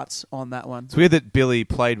moving parts on that one. It's weird that Billy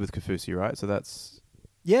played with Kaufusi, right? So that's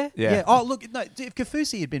yeah. Yeah. Oh, look, no. If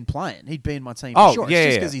Kaufusi had been playing, he'd be in my team. Oh, for sure. yeah, It's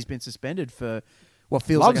just yeah. because he's been suspended for what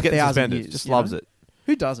feels loves like getting 1,000 suspended. years. Just you know? loves it.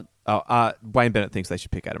 Who doesn't? Wayne Bennett thinks they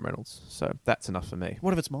should pick Adam Reynolds. So that's enough for me.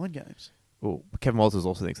 What if it's mind games? Well, Kevin Walters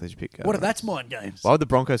also thinks they should pick. What if that's mind games? Why would the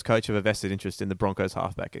Broncos coach have a vested interest in the Broncos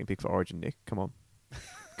halfback getting picked for Origin, Nick? Come on.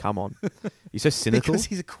 Come on. You're so cynical. Because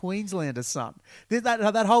he's a Queenslander son.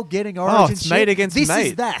 That whole getting Origin it's shit, mate against this mate.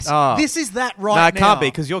 is that. Oh. This is that right No, now. it can't be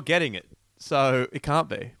because you're getting it. So it can't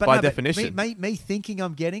be by definition. Me thinking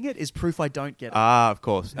I'm getting it is proof I don't get it. Of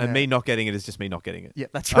course. And Yeah. me not getting it is just me not getting it. Yeah,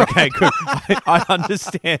 that's right. Okay, good. I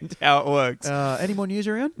understand how it works. Any more news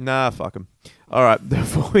around? Nah, fuck them. All right,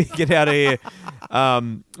 before we get out of here,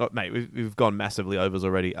 mate, we've gone massively overs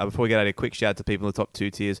already. Before we get out of here, quick shout out to people in the top 2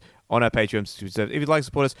 tiers on our Patreon. If you'd like to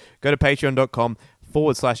support us, go to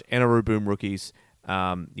patreon.com/NRL Boom Rookies.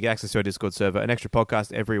 You get access to our Discord server, an extra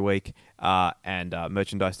podcast every week, and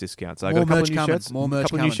merchandise discounts. I got a couple of new shirts. More merch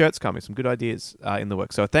couple of new coming. shirts coming. Some good ideas in the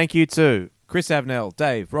works. So thank you to Chris Avnell,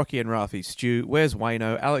 Dave, Rocky and Rafi, Stu, Where's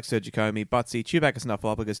Wayno, Alex Sergicomi, Butsy, Chewbacca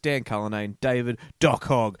Snuffleupagus, Dan Cullinane, David, Doc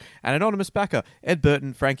Hogg, an anonymous backer, Ed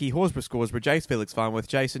Burton, Frankie, Horsburgh Scoresborough, Jace Felix Farnworth,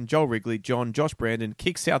 Jason, Joel Wrigley, John, Josh Brandon,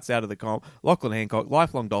 Kick Souths out of the comp, Lachlan Hancock,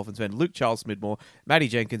 Lifelong Dolphins fan, Luke Charles Smidmore, Matty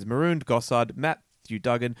Jenkins, Marooned Gossard, Matt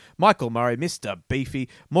Duggan, Michael Murray, Mr. Beefy,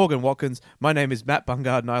 Morgan Watkins. My name is Matt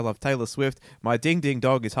Bungard and I love Taylor Swift. My ding ding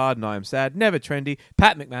dog is hard and I am sad. Never trendy.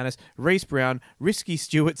 Pat McManus, Reese Brown, Risky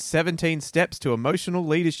Stewart, 17 Steps to Emotional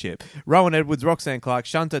Leadership. Rowan Edwards, Roxanne Clark,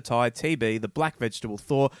 Shunter Ty, TB, The Black Vegetable,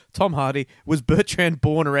 Thor, Tom Hardy, Was Bertrand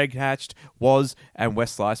Born or Egg Hatched, Was, and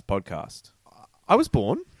West Slice Podcast. I was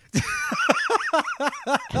born.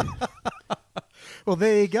 Well,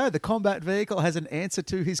 there you go. The combat vehicle has an answer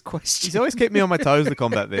to his question. He's always kept me on my toes, the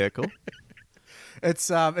combat vehicle.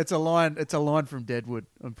 It's a line from Deadwood.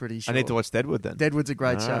 I'm pretty sure. I need to watch Deadwood then. Deadwood's a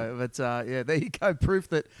great All show, but yeah, there you go. Proof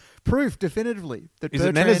definitively that Is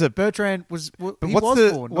it meant as a- Bertrand was But he what's was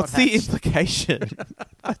the born. what's not the hatched. implication?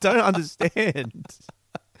 I don't understand.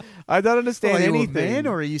 I don't understand Are you anything. a man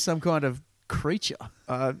or are you some kind of creature?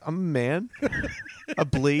 I'm a man. A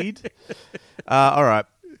bleed. All right.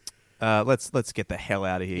 Let's get the hell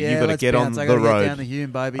out of here. Yeah, You've got to let's get bounce. on I the gotta road. Get down the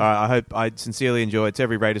Hume, baby. All right, I sincerely enjoy it. To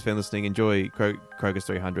every Raiders fan listening, enjoy Kroger's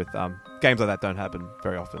 300th. Games like that don't happen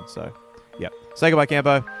very often. So, yeah. Say goodbye,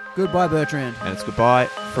 Campo. Goodbye, Bertrand. And it's goodbye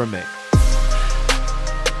from me.